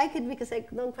don't quite like it because I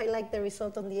don't quite like the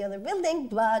result on the other building,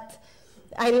 but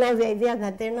I love the idea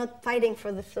that they're not fighting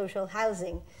for the social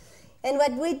housing. And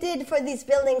what we did for these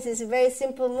buildings is a very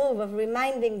simple move of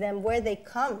reminding them where they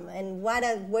come and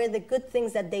were the good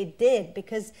things that they did,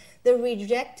 because they're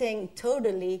rejecting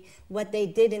totally what they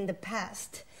did in the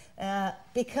past.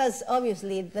 Because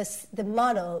obviously the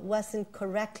model wasn't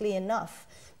correctly enough.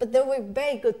 But there were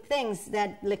very good things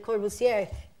that Le Corbusier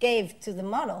gave to the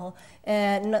model,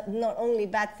 not only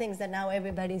bad things that now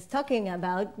everybody's talking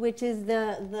about, which is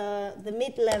the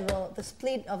mid-level, the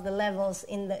split of the levels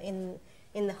in the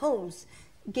homes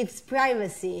gives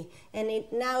privacy, and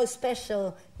it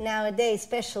nowadays,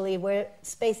 especially where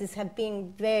spaces have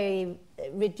been very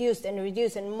reduced and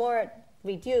more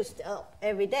reduced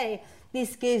every day,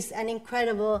 this gives an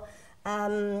incredible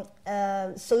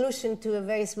solution to a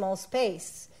very small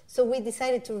space. So we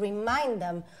decided to remind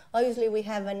them. Obviously, we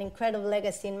have an incredible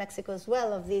legacy in Mexico as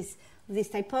well of this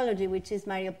typology, which is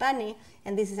Mario Pani,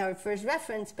 and this is our first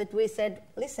reference. But we said,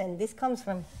 listen, this comes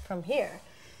from here.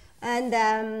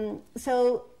 And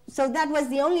so that was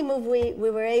the only move we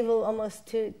were able almost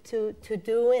to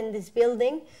do in this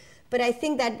building. But I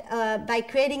think that by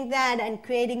creating that and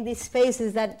creating these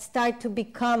spaces that start to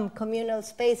become communal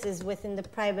spaces within the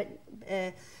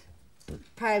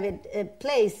private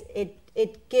place,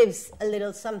 it gives a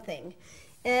little something.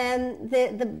 And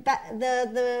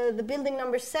the building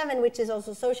number 7, which is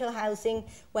also social housing,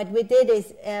 what we did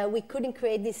is we couldn't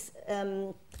create this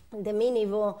de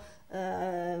minivo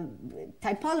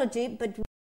typology, but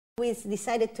we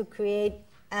decided to create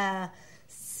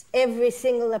every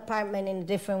single apartment in a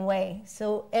different way.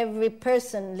 So every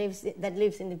person that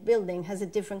lives in the building has a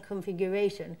different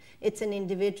configuration. It's an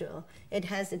individual. It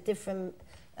has a different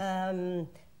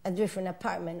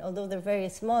apartment, although they're very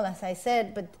small, as I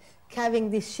said. But having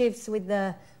these shifts with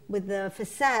the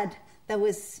facade, that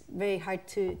was very hard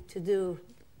to do.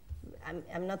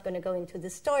 I'm not going to go into the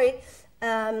story,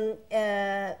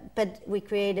 but we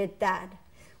created that.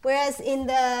 Whereas in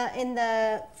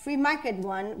the free market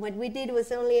one, what we did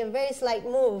was only a very slight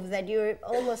move that you're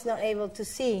almost not able to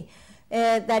see,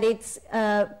 that it's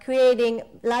creating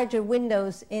larger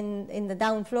windows in the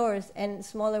down floors and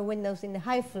smaller windows in the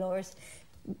high floors,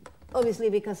 obviously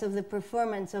because of the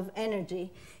performance of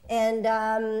energy. And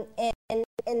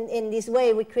in this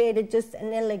way, we created just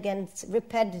an elegant,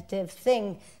 repetitive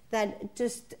thing that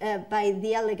just by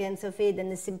the elegance of it and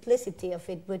the simplicity of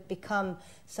it would become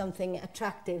something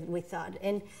attractive, we thought.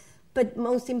 But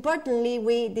most importantly,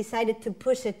 we decided to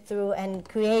push it through and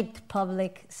create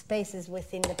public spaces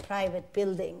within the private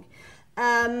building.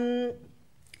 The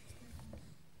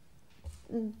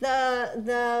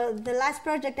last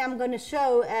project I'm going to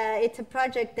show, it's a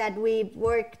project that we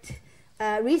worked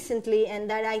recently, and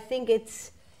that I think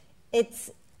it's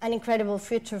an incredible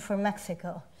future for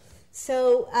Mexico.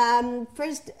 So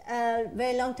first,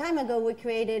 very long time ago, we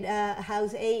created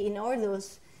House A in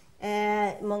Orduz,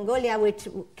 Mongolia, which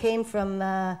came from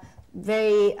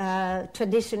very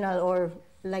traditional or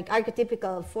like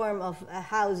archetypical form of a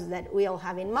house that we all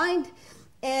have in mind.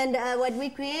 And what we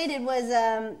created was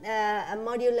a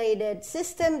modulated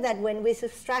system that when we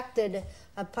subtracted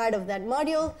a part of that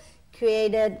module,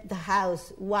 created the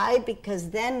house. Why? Because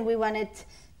then we wanted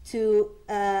to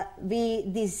be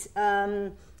this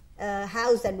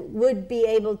house that would be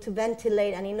able to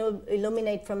ventilate and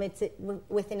illuminate from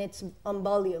within its own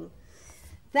volume.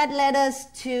 That led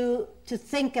us to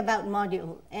think about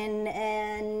module,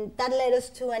 and that led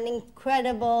us to an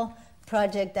incredible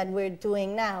project that we're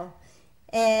doing now.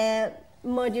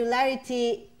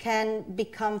 Modularity can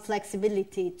become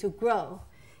flexibility to grow,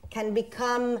 can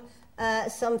become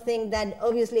something that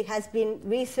obviously has been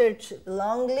researched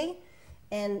longly,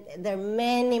 and there are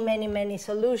many, many, many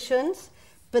solutions,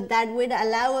 but that would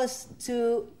allow us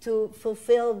to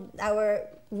fulfill our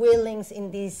willings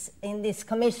in this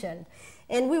commission.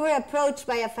 And we were approached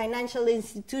by a financial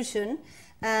institution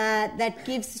that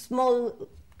gives small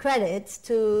credits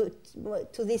to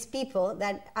these people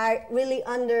that are really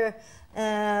under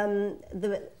they're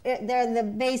the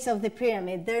base of the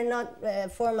pyramid. They're not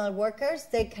formal workers.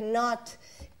 They cannot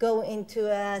go into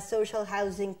a social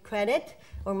housing credit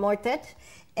or mortgage.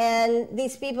 And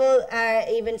these people are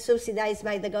even subsidized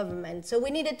by the government. So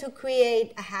we needed to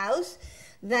create a house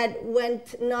that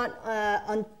went not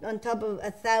on top of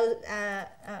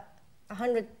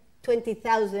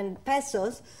 120,000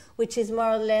 pesos, which is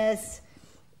more or less,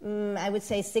 I would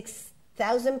say,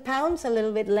 6,000 pounds, a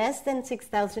little bit less than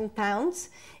 6,000 pounds.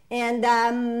 And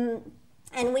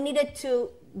we needed to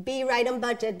be right on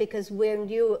budget, because when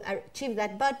you achieve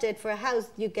that budget for a house,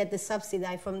 you get the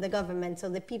subsidy from the government. So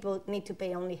the people need to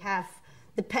pay only half,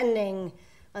 depending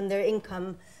on their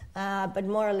income, but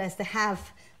more or less the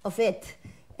half of it.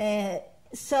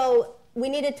 So we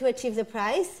needed to achieve the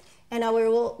price, and our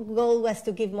goal was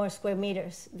to give more square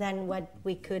meters than what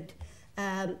we could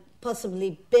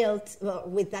possibly build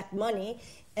with that money,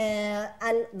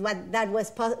 and what that was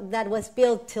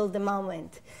built till the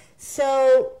moment.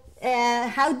 So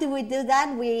how do we do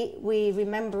that? We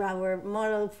remember our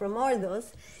model from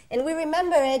Ordos, and we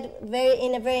remember it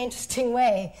in a very interesting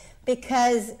way,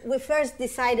 because we first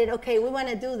decided, okay, we want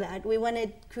to do that. We want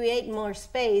to create more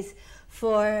space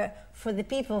for the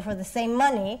people for the same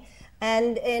money,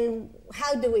 and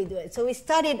how do we do it? So we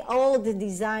studied all the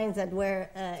designs that were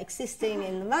existing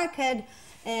in the market,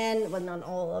 and well, not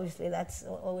all, obviously, that's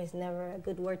always never a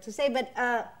good word to say, but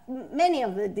many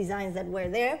of the designs that were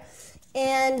there.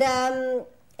 And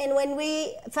when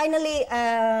we finally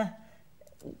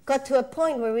got to a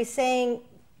point where we're saying,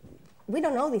 we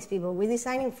don't know these people, we're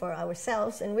designing for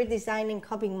ourselves, and we're designing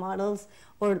copying models,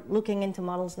 or looking into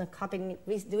models, not copying,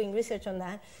 doing research on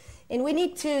that. And we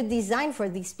need to design for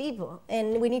these people,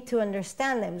 and we need to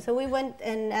understand them. So we went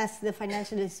and asked the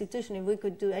financial institution if we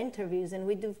could do interviews, and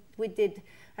we did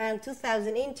around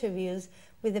 2,000 interviews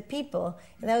with the people.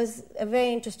 And that was a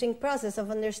very interesting process of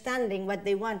understanding what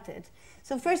they wanted.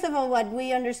 So first of all, what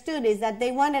we understood is that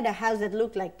they wanted a house that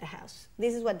looked like the house.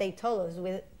 This is what they told us.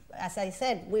 As I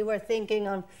said, we were thinking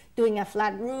of doing a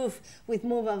flat roof with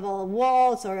movable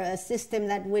walls, or a system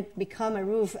that would become a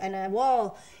roof and a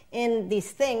wall in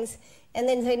these things. And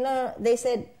then they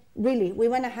said, really, we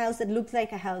want a house that looks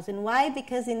like a house. And why?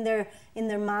 Because in their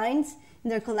minds, in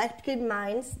their collective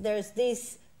minds, there's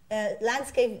this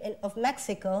landscape of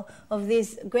Mexico, of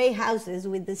these gray houses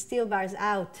with the steel bars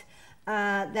out,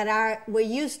 that were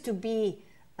used to be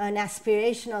an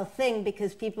aspirational thing,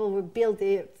 because people would build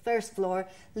the first floor,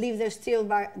 leave their steel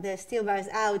bars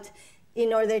out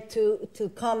in order to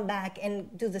come back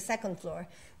and do the second floor,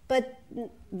 but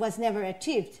was never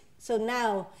achieved. So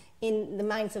now, in the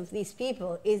minds of these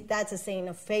people, that's a sign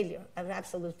of failure, of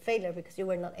absolute failure, because you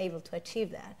were not able to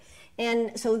achieve that.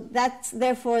 And so that's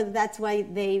why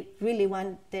they really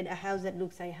wanted a house that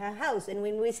looks like a house. And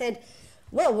when we said,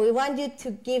 well, we want you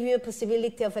to give you a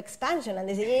possibility of expansion, and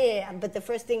they said, yeah, but the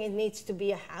first thing, it needs to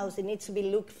be a house. It needs to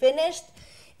be look finished,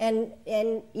 and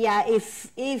yeah,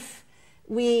 if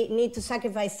we need to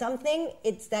sacrifice something,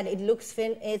 it's that it looks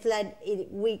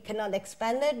we cannot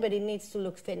expand it, but it needs to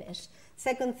look finished.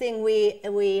 Second thing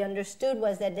we understood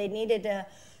was that they needed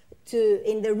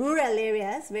in the rural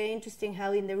areas, very interesting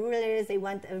how in the rural areas they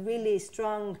want a really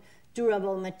strong,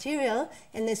 durable material.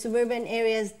 In the suburban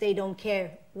areas, they don't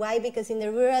care. Why? Because in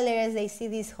the rural areas, they see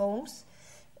these homes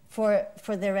for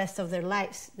the rest of their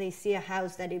lives. They see a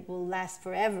house that it will last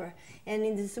forever. And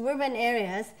in the suburban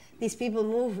areas, these people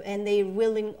move, and they're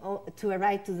willing to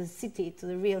arrive to the city, to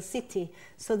the real city,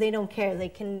 so they don't care. They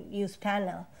can use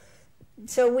panel.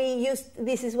 So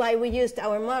this is why we used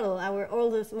our model, our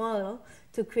oldest model,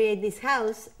 to create this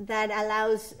house that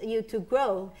allows you to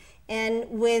grow. And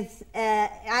with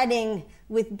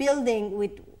building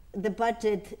with the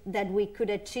budget that we could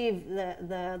achieve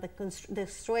the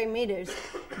square meters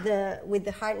with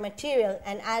the hard material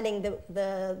and adding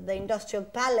the industrial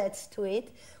pallets to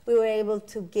it, we were able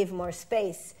to give more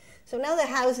space. So now the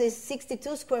house is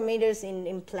 62 square meters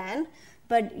in plan,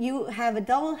 but you have a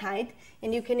double height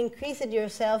and you can increase it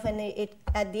yourself, and it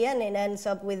at the end it ends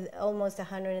up with almost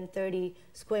 130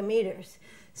 square meters.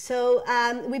 So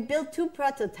we built 2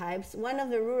 prototypes, one of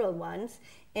the rural ones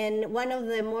and one of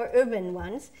the more urban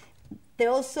ones. The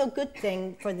also good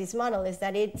thing for this model is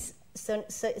that it's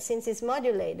since it's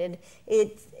modulated,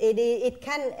 it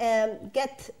can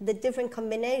get the different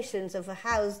combinations of a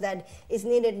house that is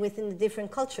needed within the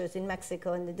different cultures in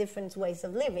Mexico and the different ways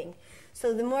of living.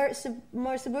 So the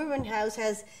more suburban house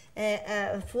has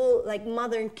a full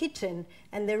modern kitchen,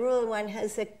 and the rural one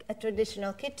has a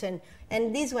traditional kitchen,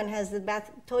 and this one has the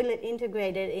bath toilet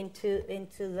integrated into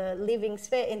the living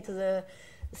space, into the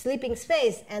sleeping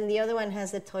space, and the other one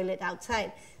has the toilet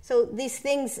outside. So these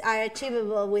things are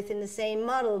achievable within the same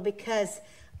model because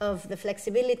of the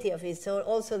flexibility of it. So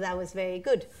also that was very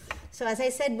good. So as I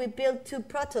said, we built 2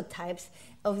 prototypes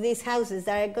of these houses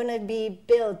that are going to be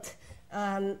built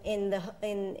in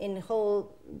the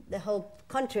whole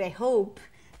country, I hope,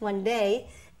 one day,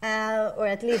 or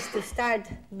at least to start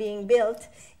being built.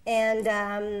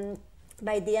 And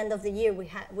by the end of the year,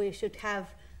 we should have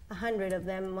 100 of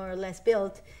them more or less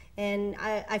built. And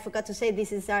I forgot to say,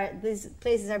 these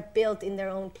places are built in their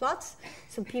own plots.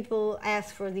 So people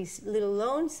ask for these little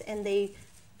loans, and they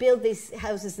build these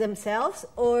houses themselves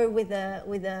or with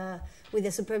a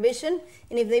supervision.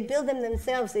 And if they build them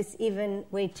themselves, it's even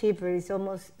way cheaper. It's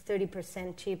almost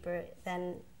 30% cheaper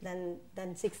than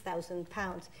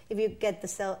 £6,000. If you get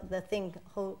the thing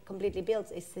completely built,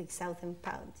 it's £6,000.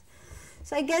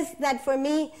 So I guess that for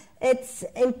me, it's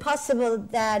impossible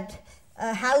that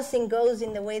housing goes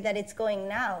in the way that it's going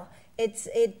now.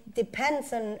 It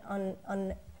depends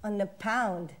on the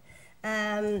pound.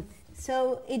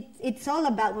 So it's all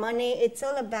about money. It's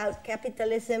all about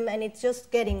capitalism, and it's just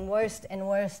getting worse and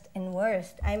worse and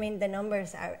worse. I mean, the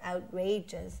numbers are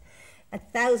outrageous.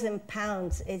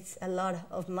 £1,000 is a lot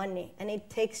of money, and it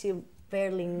takes you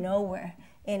barely nowhere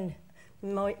in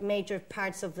major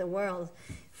parts of the world.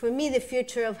 For me, the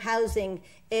future of housing,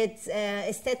 it's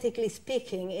aesthetically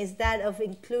speaking, is that of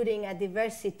including a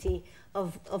diversity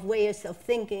of ways of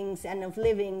thinking and of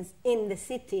living in the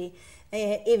city,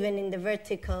 even in the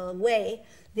vertical way.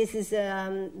 This is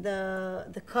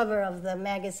the cover of the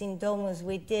magazine Domus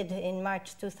we did in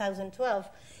March 2012,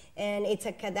 and it's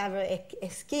a cadaver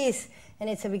esquisse, and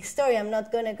it's a big story. I'm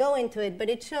not going to go into it, but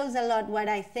it shows a lot what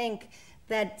I think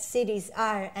that cities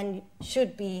are and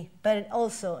should be, but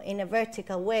also in a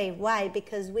vertical way. Why?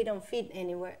 Because we don't fit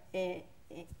anywhere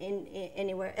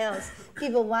anywhere else.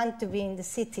 People want to be in the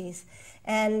cities,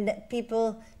 and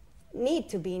people need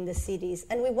to be in the cities,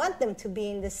 and we want them to be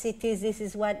in the cities. This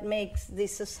is what makes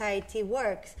this society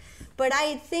work. But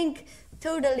I think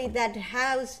totally that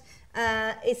house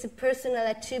is a personal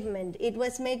achievement. It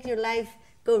was make your life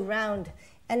go round,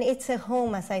 and it's a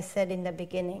home, as I said in the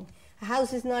beginning. A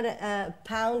house is not a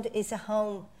pound, it's a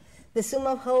home. The sum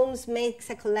of homes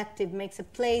makes a collective, makes a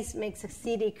place, makes a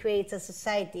city, creates a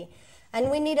society.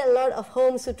 And we need a lot of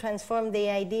homes to transform the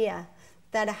idea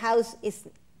that a house is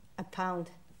a pound.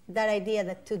 That idea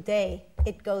that today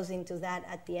it goes into that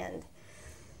at the end.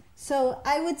 So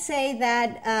I would say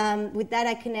that with that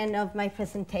I can end off my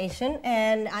presentation,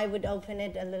 and I would open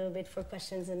it a little bit for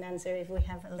questions and answers if we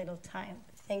have a little time.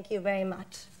 Thank you very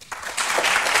much.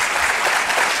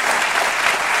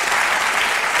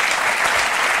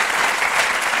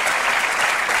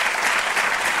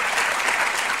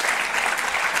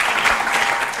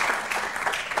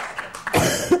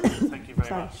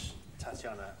 Much,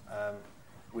 Tatiana.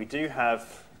 We do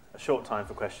have a short time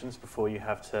for questions before you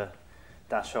have to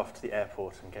dash off to the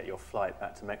airport and get your flight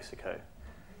back to Mexico.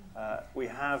 We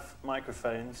have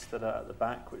microphones that are at the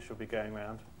back, which will be going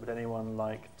around. Would anyone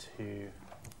like to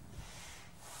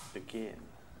begin?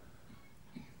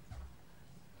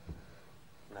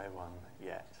 No one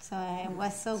yet. So I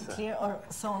was so clear or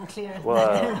so unclear.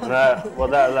 Well,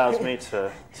 that allows me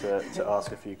to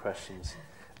ask a few questions.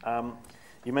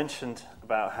 You mentioned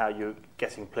about how you're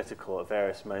getting political at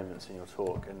various moments in your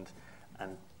talk,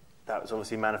 and that was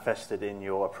obviously manifested in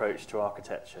your approach to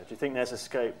architecture. Do you think there's a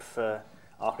scope for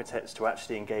architects to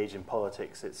actually engage in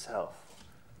politics itself?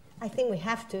 I think we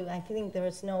have to. I think there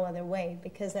is no other way,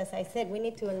 because as I said, we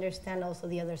need to understand also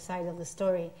the other side of the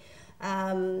story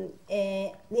in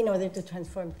order to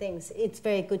transform things. It's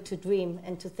very good to dream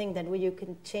and to think that you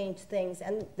can change things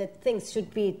and that things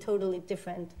should be totally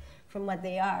different from what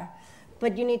they are.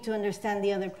 but you need to understand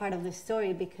the other part of the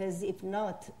story, because if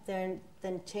not, then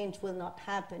change will not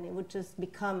happen. It would just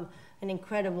become an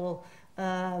incredible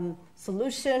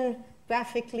solution,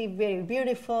 graphically very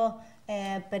beautiful,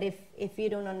 but if you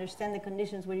don't understand the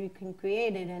conditions where you can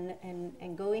create it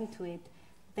and go into it,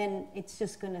 then it's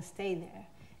just going to stay there.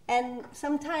 And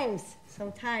sometimes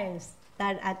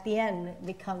that at the end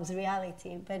becomes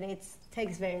reality, but it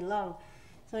takes very long.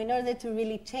 So in order to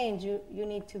really change, you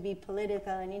need to be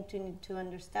political and you need to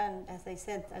understand, as I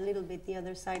said, a little bit the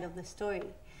other side of the story.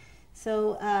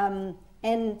 So,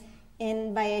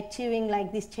 and by achieving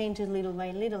like these changes little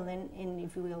by little, and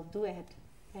if we will do it,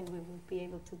 then we will be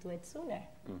able to do it sooner.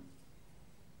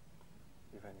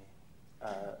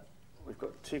 We've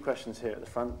got 2 questions here at the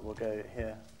front. We'll go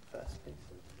here first, please.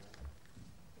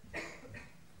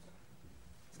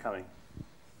 It's coming.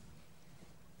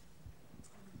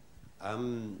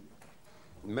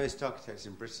 Most architects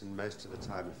in Britain, most of the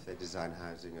time, if they design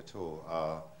housing at all,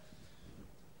 are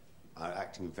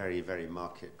acting very, very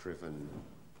market-driven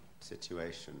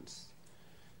situations.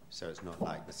 So it's not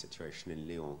like the situation in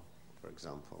Lyon, for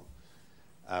example.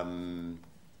 Do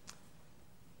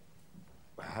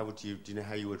you know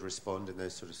how you would respond in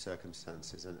those sort of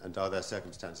circumstances? And are there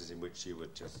circumstances in which you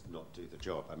would just not do the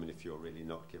job? I mean, if you're really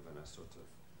not given a sort of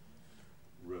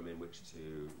room in which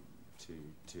to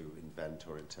invent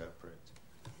or interpret?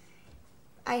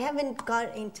 I haven't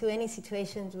got into any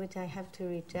situations which I have to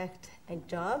reject a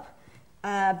job,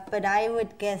 but I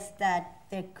would guess that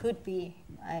there could be,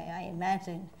 I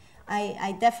imagine.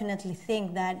 I definitely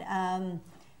think that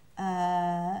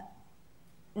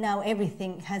now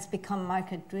everything has become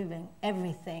market-driven,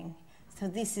 everything. So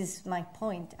this is my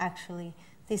point, actually.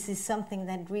 This is something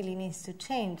that really needs to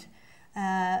change,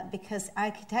 because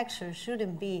architecture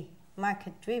shouldn't be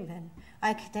market-driven.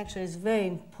 Architecture is a very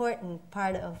important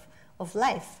part of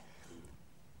life.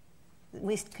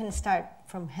 We can start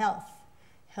from health.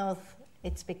 Health,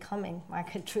 it's becoming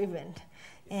market-driven,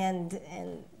 and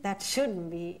that shouldn't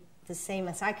be the same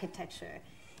as architecture.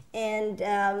 And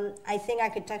I think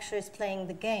architecture is playing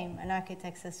the game, and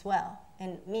architects as well,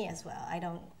 and me as well. I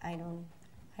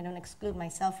don't exclude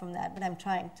myself from that, but I'm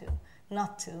trying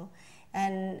not to.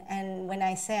 And when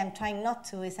I say I'm trying not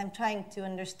to, is I'm trying to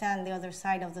understand the other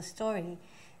side of the story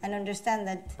and understand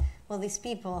that, well, these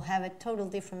people have a total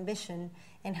different vision,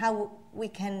 and how we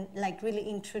can like really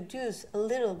introduce a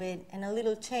little bit and a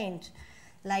little change,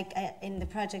 like in the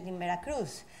project in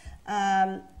Veracruz.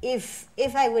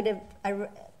 If I would have,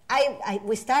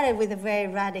 we started with a very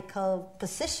radical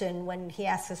position when he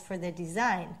asked us for the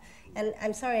design, and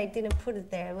I'm sorry I didn't put it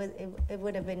there. It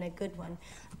would have been a good one.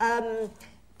 And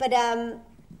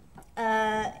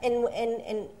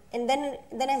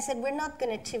then I said, we're not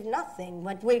going to achieve nothing.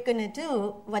 What he's going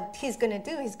to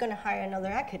do, he's going to hire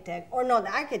another architect, or not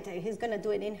architect, he's going to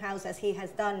do it in-house as he has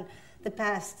done the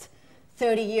past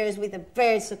 30 years with a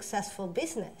very successful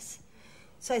business.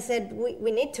 So I said,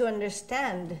 we need to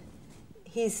understand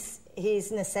his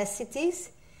necessities,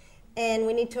 and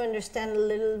we need to understand a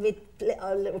little bit,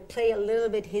 play a little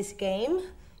bit his game,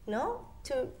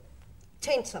 to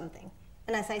change something.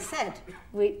 And as I said,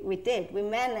 we did. We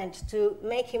managed to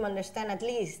make him understand at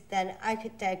least that an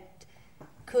architect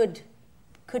could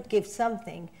give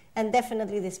something. And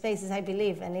definitely the spaces, I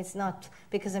believe, and it's not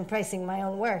because I'm praising my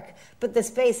own work, but the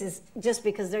spaces, just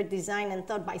because they're designed and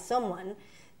thought by someone,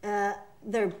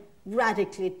 they're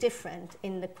radically different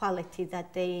in the quality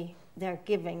that they're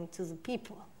giving to the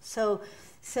people. So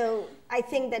I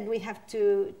think that we have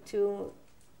to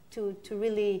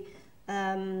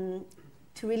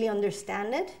really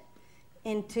understand it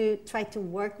and to try to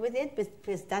work with it,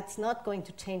 because that's not going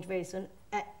to change very soon.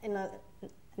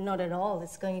 Not at all.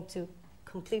 It's going to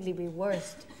completely be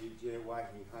worse. Do you know why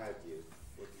he hired you?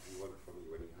 What did he want from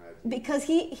you when he hired you? Because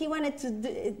he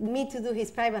wanted me to do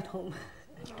his private home.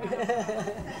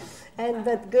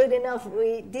 But good enough,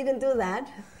 we didn't do that.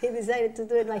 He decided to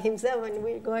do it by himself, and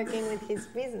we're working with his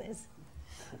business.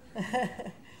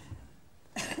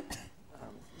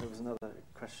 There was another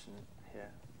question here.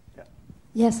 Yeah.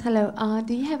 Yes, hello.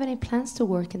 Do you have any plans to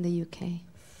work in the UK?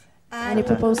 Any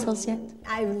proposals yet?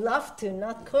 I would love to,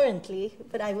 not currently,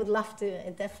 but I would love to. I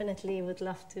definitely would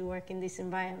love to work in this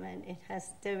environment. It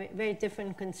has very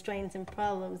different constraints and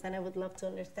problems, and I would love to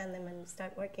understand them and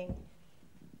start working.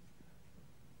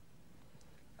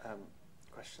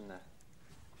 Question there.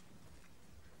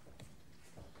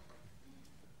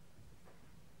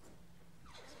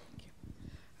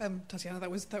 Thank you. Tatiana,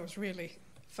 that was really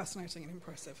fascinating and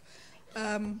impressive.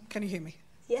 Can you hear me?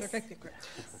 Yes. Okay, great.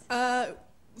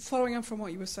 Following on from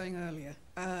what you were saying earlier,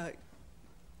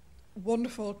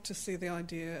 wonderful to see the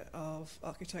idea of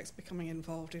architects becoming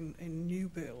involved in new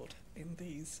build in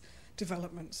these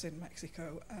developments in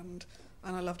Mexico, and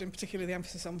I loved in particular the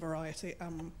emphasis on variety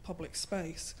and public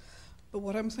space. But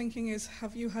what I'm thinking is,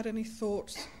 have you had any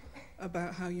thoughts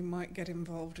about how you might get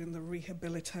involved in the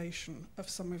rehabilitation of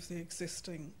some of the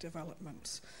existing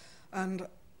developments? And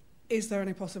is there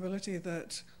any possibility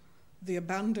that the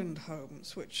abandoned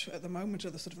homes, which at the moment are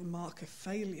the sort of mark of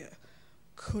failure,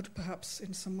 could perhaps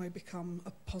in some way become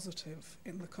a positive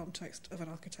in the context of an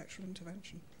architectural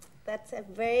intervention? That's a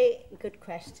very good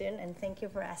question, and thank you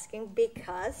for asking,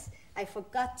 because I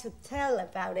forgot to tell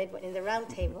about it in the round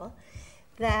table,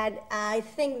 that I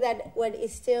think that what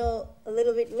is still a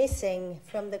little bit missing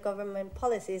from the government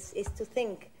policies is to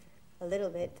think a little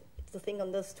bit, to think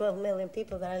on those 12 million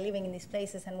people that are living in these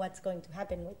places and what's going to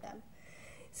happen with them.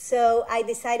 So I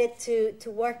decided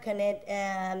to work on it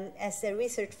as a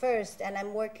research first, and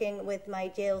I'm working with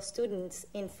my Yale students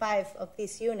in 5 of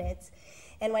these units.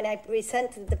 And when I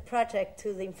presented the project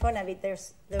to the Infonavit,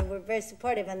 they were very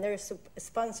supportive, and they're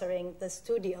sponsoring the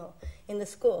studio in the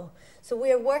school. So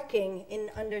we are working in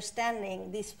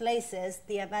understanding these places,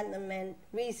 the abandonment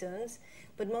reasons,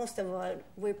 but most of all,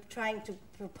 we're trying to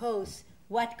propose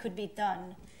what could be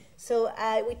done. So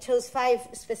we chose 5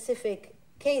 specific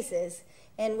cases,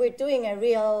 and we're doing a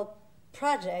real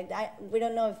project. We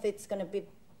don't know if it's going to be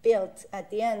built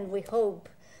at the end. We hope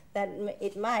that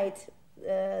it might.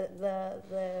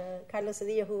 The Carlos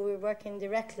Cedillo, who we're working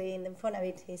directly in the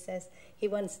Infonavit, he says he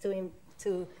wants to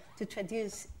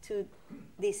traduce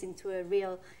this into a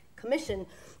real commission.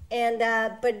 And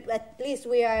but at least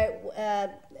we are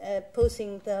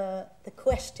posing the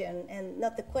question, and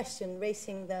not the question,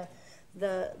 raising the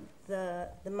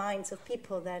minds of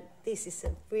people that this is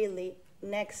a really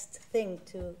next thing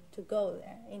to go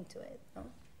there into it. No?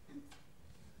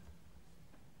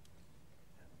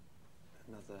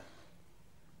 Another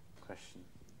question.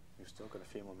 We've still got a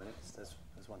few more minutes. There's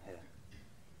one here.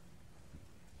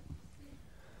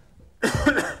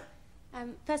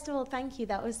 First of all, thank you.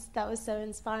 That was so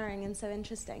inspiring and so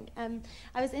interesting.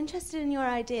 I was interested in your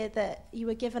idea that you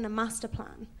were given a master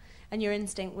plan, and your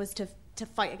instinct was to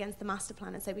fight against the master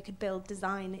plan and say we could build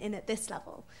design in at this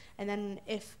level. And then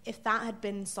if that had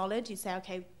been solid, you'd say,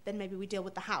 okay, then maybe we deal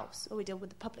with the house or we deal with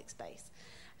the public space.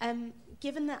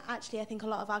 Given that actually I think a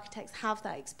lot of architects have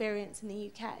that experience in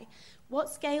the UK, what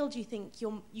scale do you think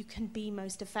you can be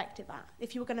most effective at?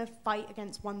 If you were going to fight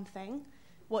against one thing,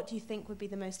 what do you think would be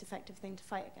the most effective thing to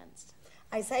fight against?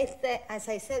 As I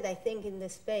said, I think in the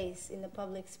space, in the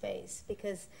public space,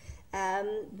 because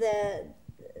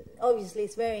obviously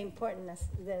it's very important as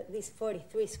these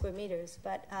 43 square meters,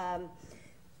 but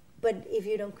if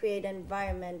you don't create an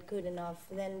environment good enough,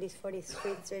 then these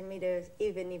 43 square meters,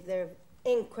 even if they're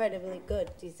incredibly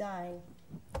good design,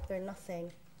 they're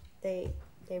nothing. They're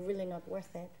really not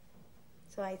worth it.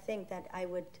 So I think that I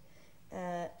would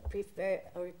prefer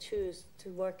or choose to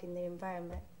work in the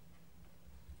environment.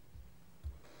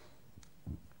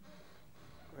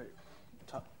 Great.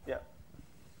 Yeah.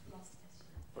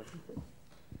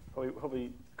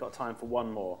 Probably got time for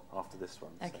one more after this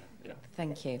one. Okay. So, yeah.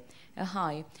 Thank you.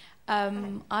 Hi.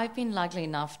 I've been lucky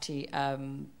enough to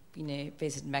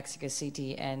visit Mexico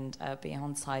City and be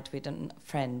on site with a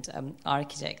friend,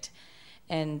 architect.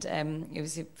 And it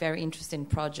was a very interesting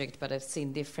project, but I've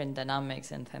seen different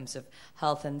dynamics in terms of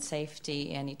health and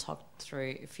safety, and he talked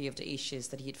through a few of the issues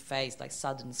that he'd faced, like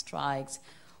sudden strikes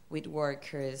with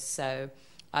workers. So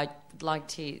I'd like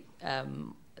to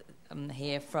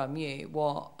hear from you,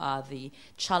 what are the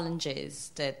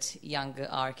challenges that younger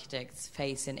architects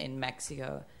face in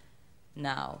Mexico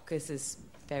now? Because it's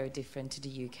very different to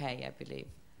the UK, I believe.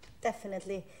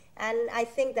 Definitely. And I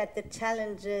think that the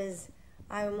challenges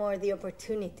are more the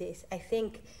opportunities. I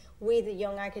think we, the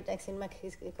young architects in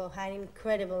Mexico, had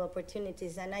incredible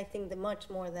opportunities, and I think much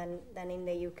more than in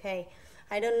the UK.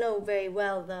 I don't know very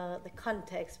well the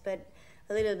context, but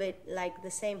a little bit like the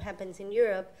same happens in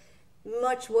Europe.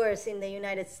 Much worse in the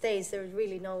United States. There's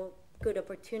really no good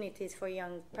opportunities for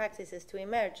young practices to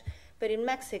emerge. But in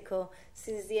Mexico,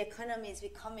 since the economy is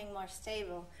becoming more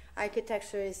stable,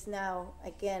 architecture is now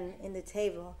again in the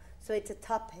table. So it's a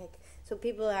topic. So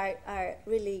people are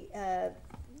really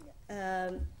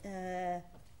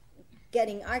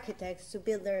getting architects to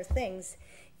build their things.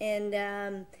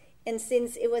 And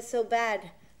since it was so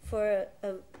bad for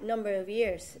a number of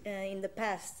years in the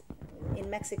past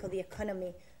in Mexico, the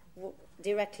economy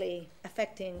directly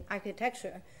affecting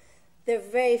architecture, there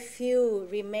are very few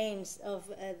remains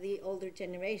of the older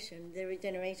generation, the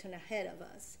generation ahead of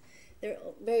us. There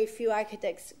are very few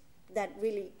architects that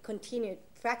really continued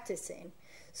practicing.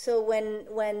 So when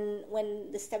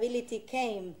the stability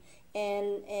came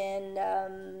and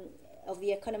of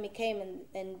the economy came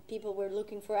and people were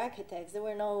looking for architects, there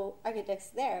were no architects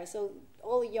there. So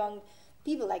all young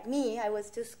people like me, I was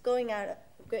just getting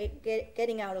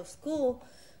out of school.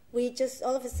 We just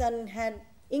all of a sudden had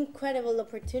incredible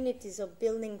opportunities of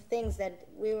building things that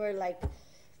we were like,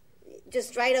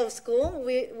 just right out of school,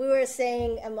 we were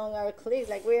saying among our colleagues,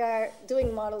 like, we are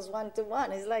doing models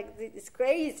 1-to-1. It's like, it's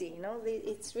crazy, you know,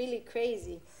 it's really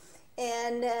crazy.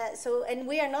 And and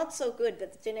we are not so good,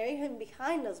 but the generation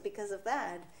behind us, because of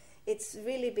that, it's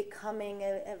really becoming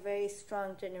a very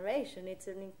strong generation. It's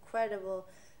an incredible,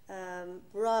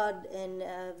 broad and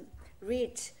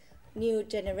rich new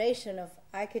generation of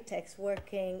architects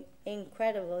working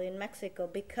incredible in Mexico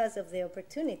because of the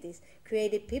opportunities.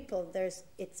 Creative people,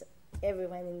 it's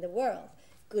everywhere in the world.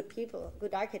 Good people,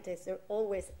 good architects, they're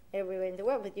always everywhere in the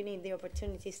world, but you need the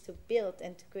opportunities to build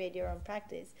and to create your own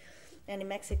practice. And in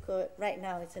Mexico right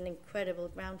now, it's an incredible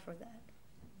ground for that.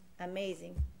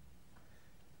 Amazing.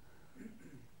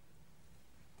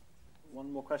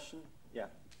 One more question? Yeah.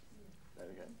 There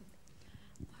we go.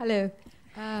 Hello.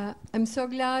 I'm so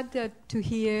glad to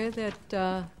hear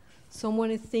that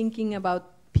someone is thinking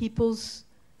about people's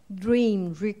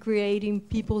dream, recreating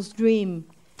people's dream,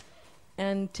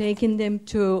 and taking them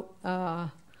to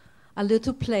a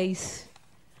little place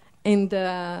in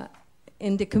the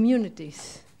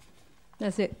communities.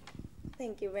 That's it.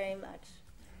 Thank you very much.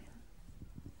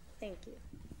 Thank you.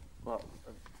 Well,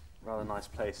 a rather nice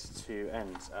place to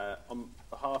end. On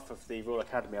behalf of the Royal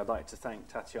Academy, I'd like to thank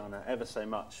Tatiana ever so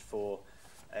much for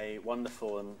a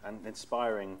wonderful and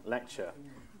inspiring lecture.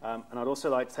 And I'd also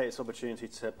like to take this opportunity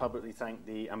to publicly thank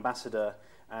the Ambassador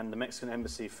and the Mexican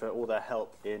Embassy for all their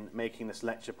help in making this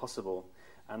lecture possible,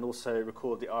 and also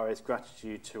record the RA's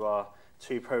gratitude to our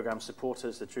two programme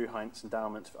supporters, the Drew Heinz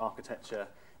Endowment for Architecture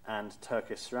and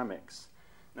Turkish Ceramics.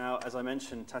 Now, as I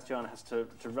mentioned, Tatiana has to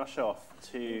rush off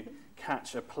to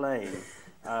catch a plane,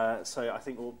 so I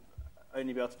think we'll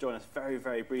only be able to join us very,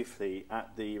 very briefly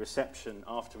at the reception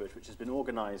afterwards, which has been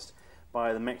organised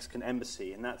by the Mexican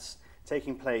Embassy, and that's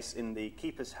taking place in the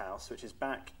Keeper's House, which is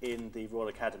back in the Royal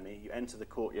Academy. You enter the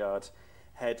courtyard,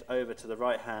 head over to the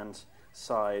right-hand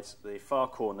side, the far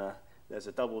corner. There's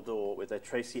a double door with a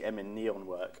Tracy Emin neon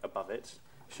work above it.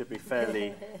 Should be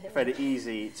fairly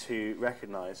easy to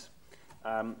recognise.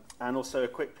 And also a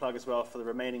quick plug as well for the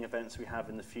remaining events we have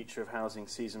in the Future of Housing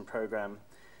season programme.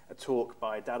 A talk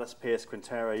by Dallas Pierce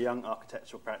Quintero, a young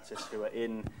architectural practice who are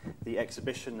in the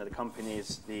exhibition that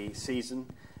accompanies the season,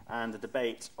 and a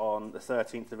debate on the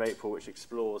 13th of April which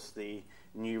explores the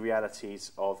new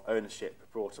realities of ownership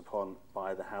brought upon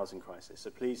by the housing crisis. So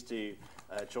please do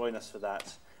join us for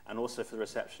that, and also for the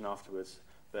reception afterwards.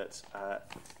 But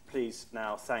please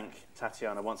now thank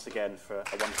Tatiana once again for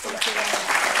a wonderful lecture.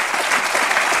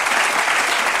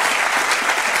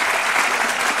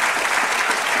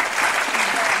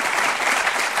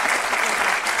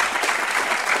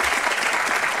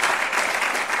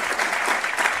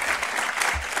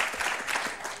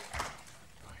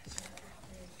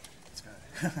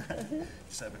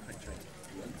 Just have a quick drink.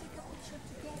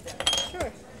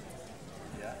 Sure.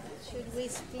 Yeah. Should we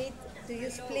split? Do you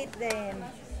split the?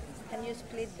 Can you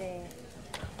split the?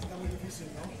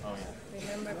 Oh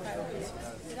yeah. Remember part of this.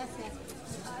 Gracias.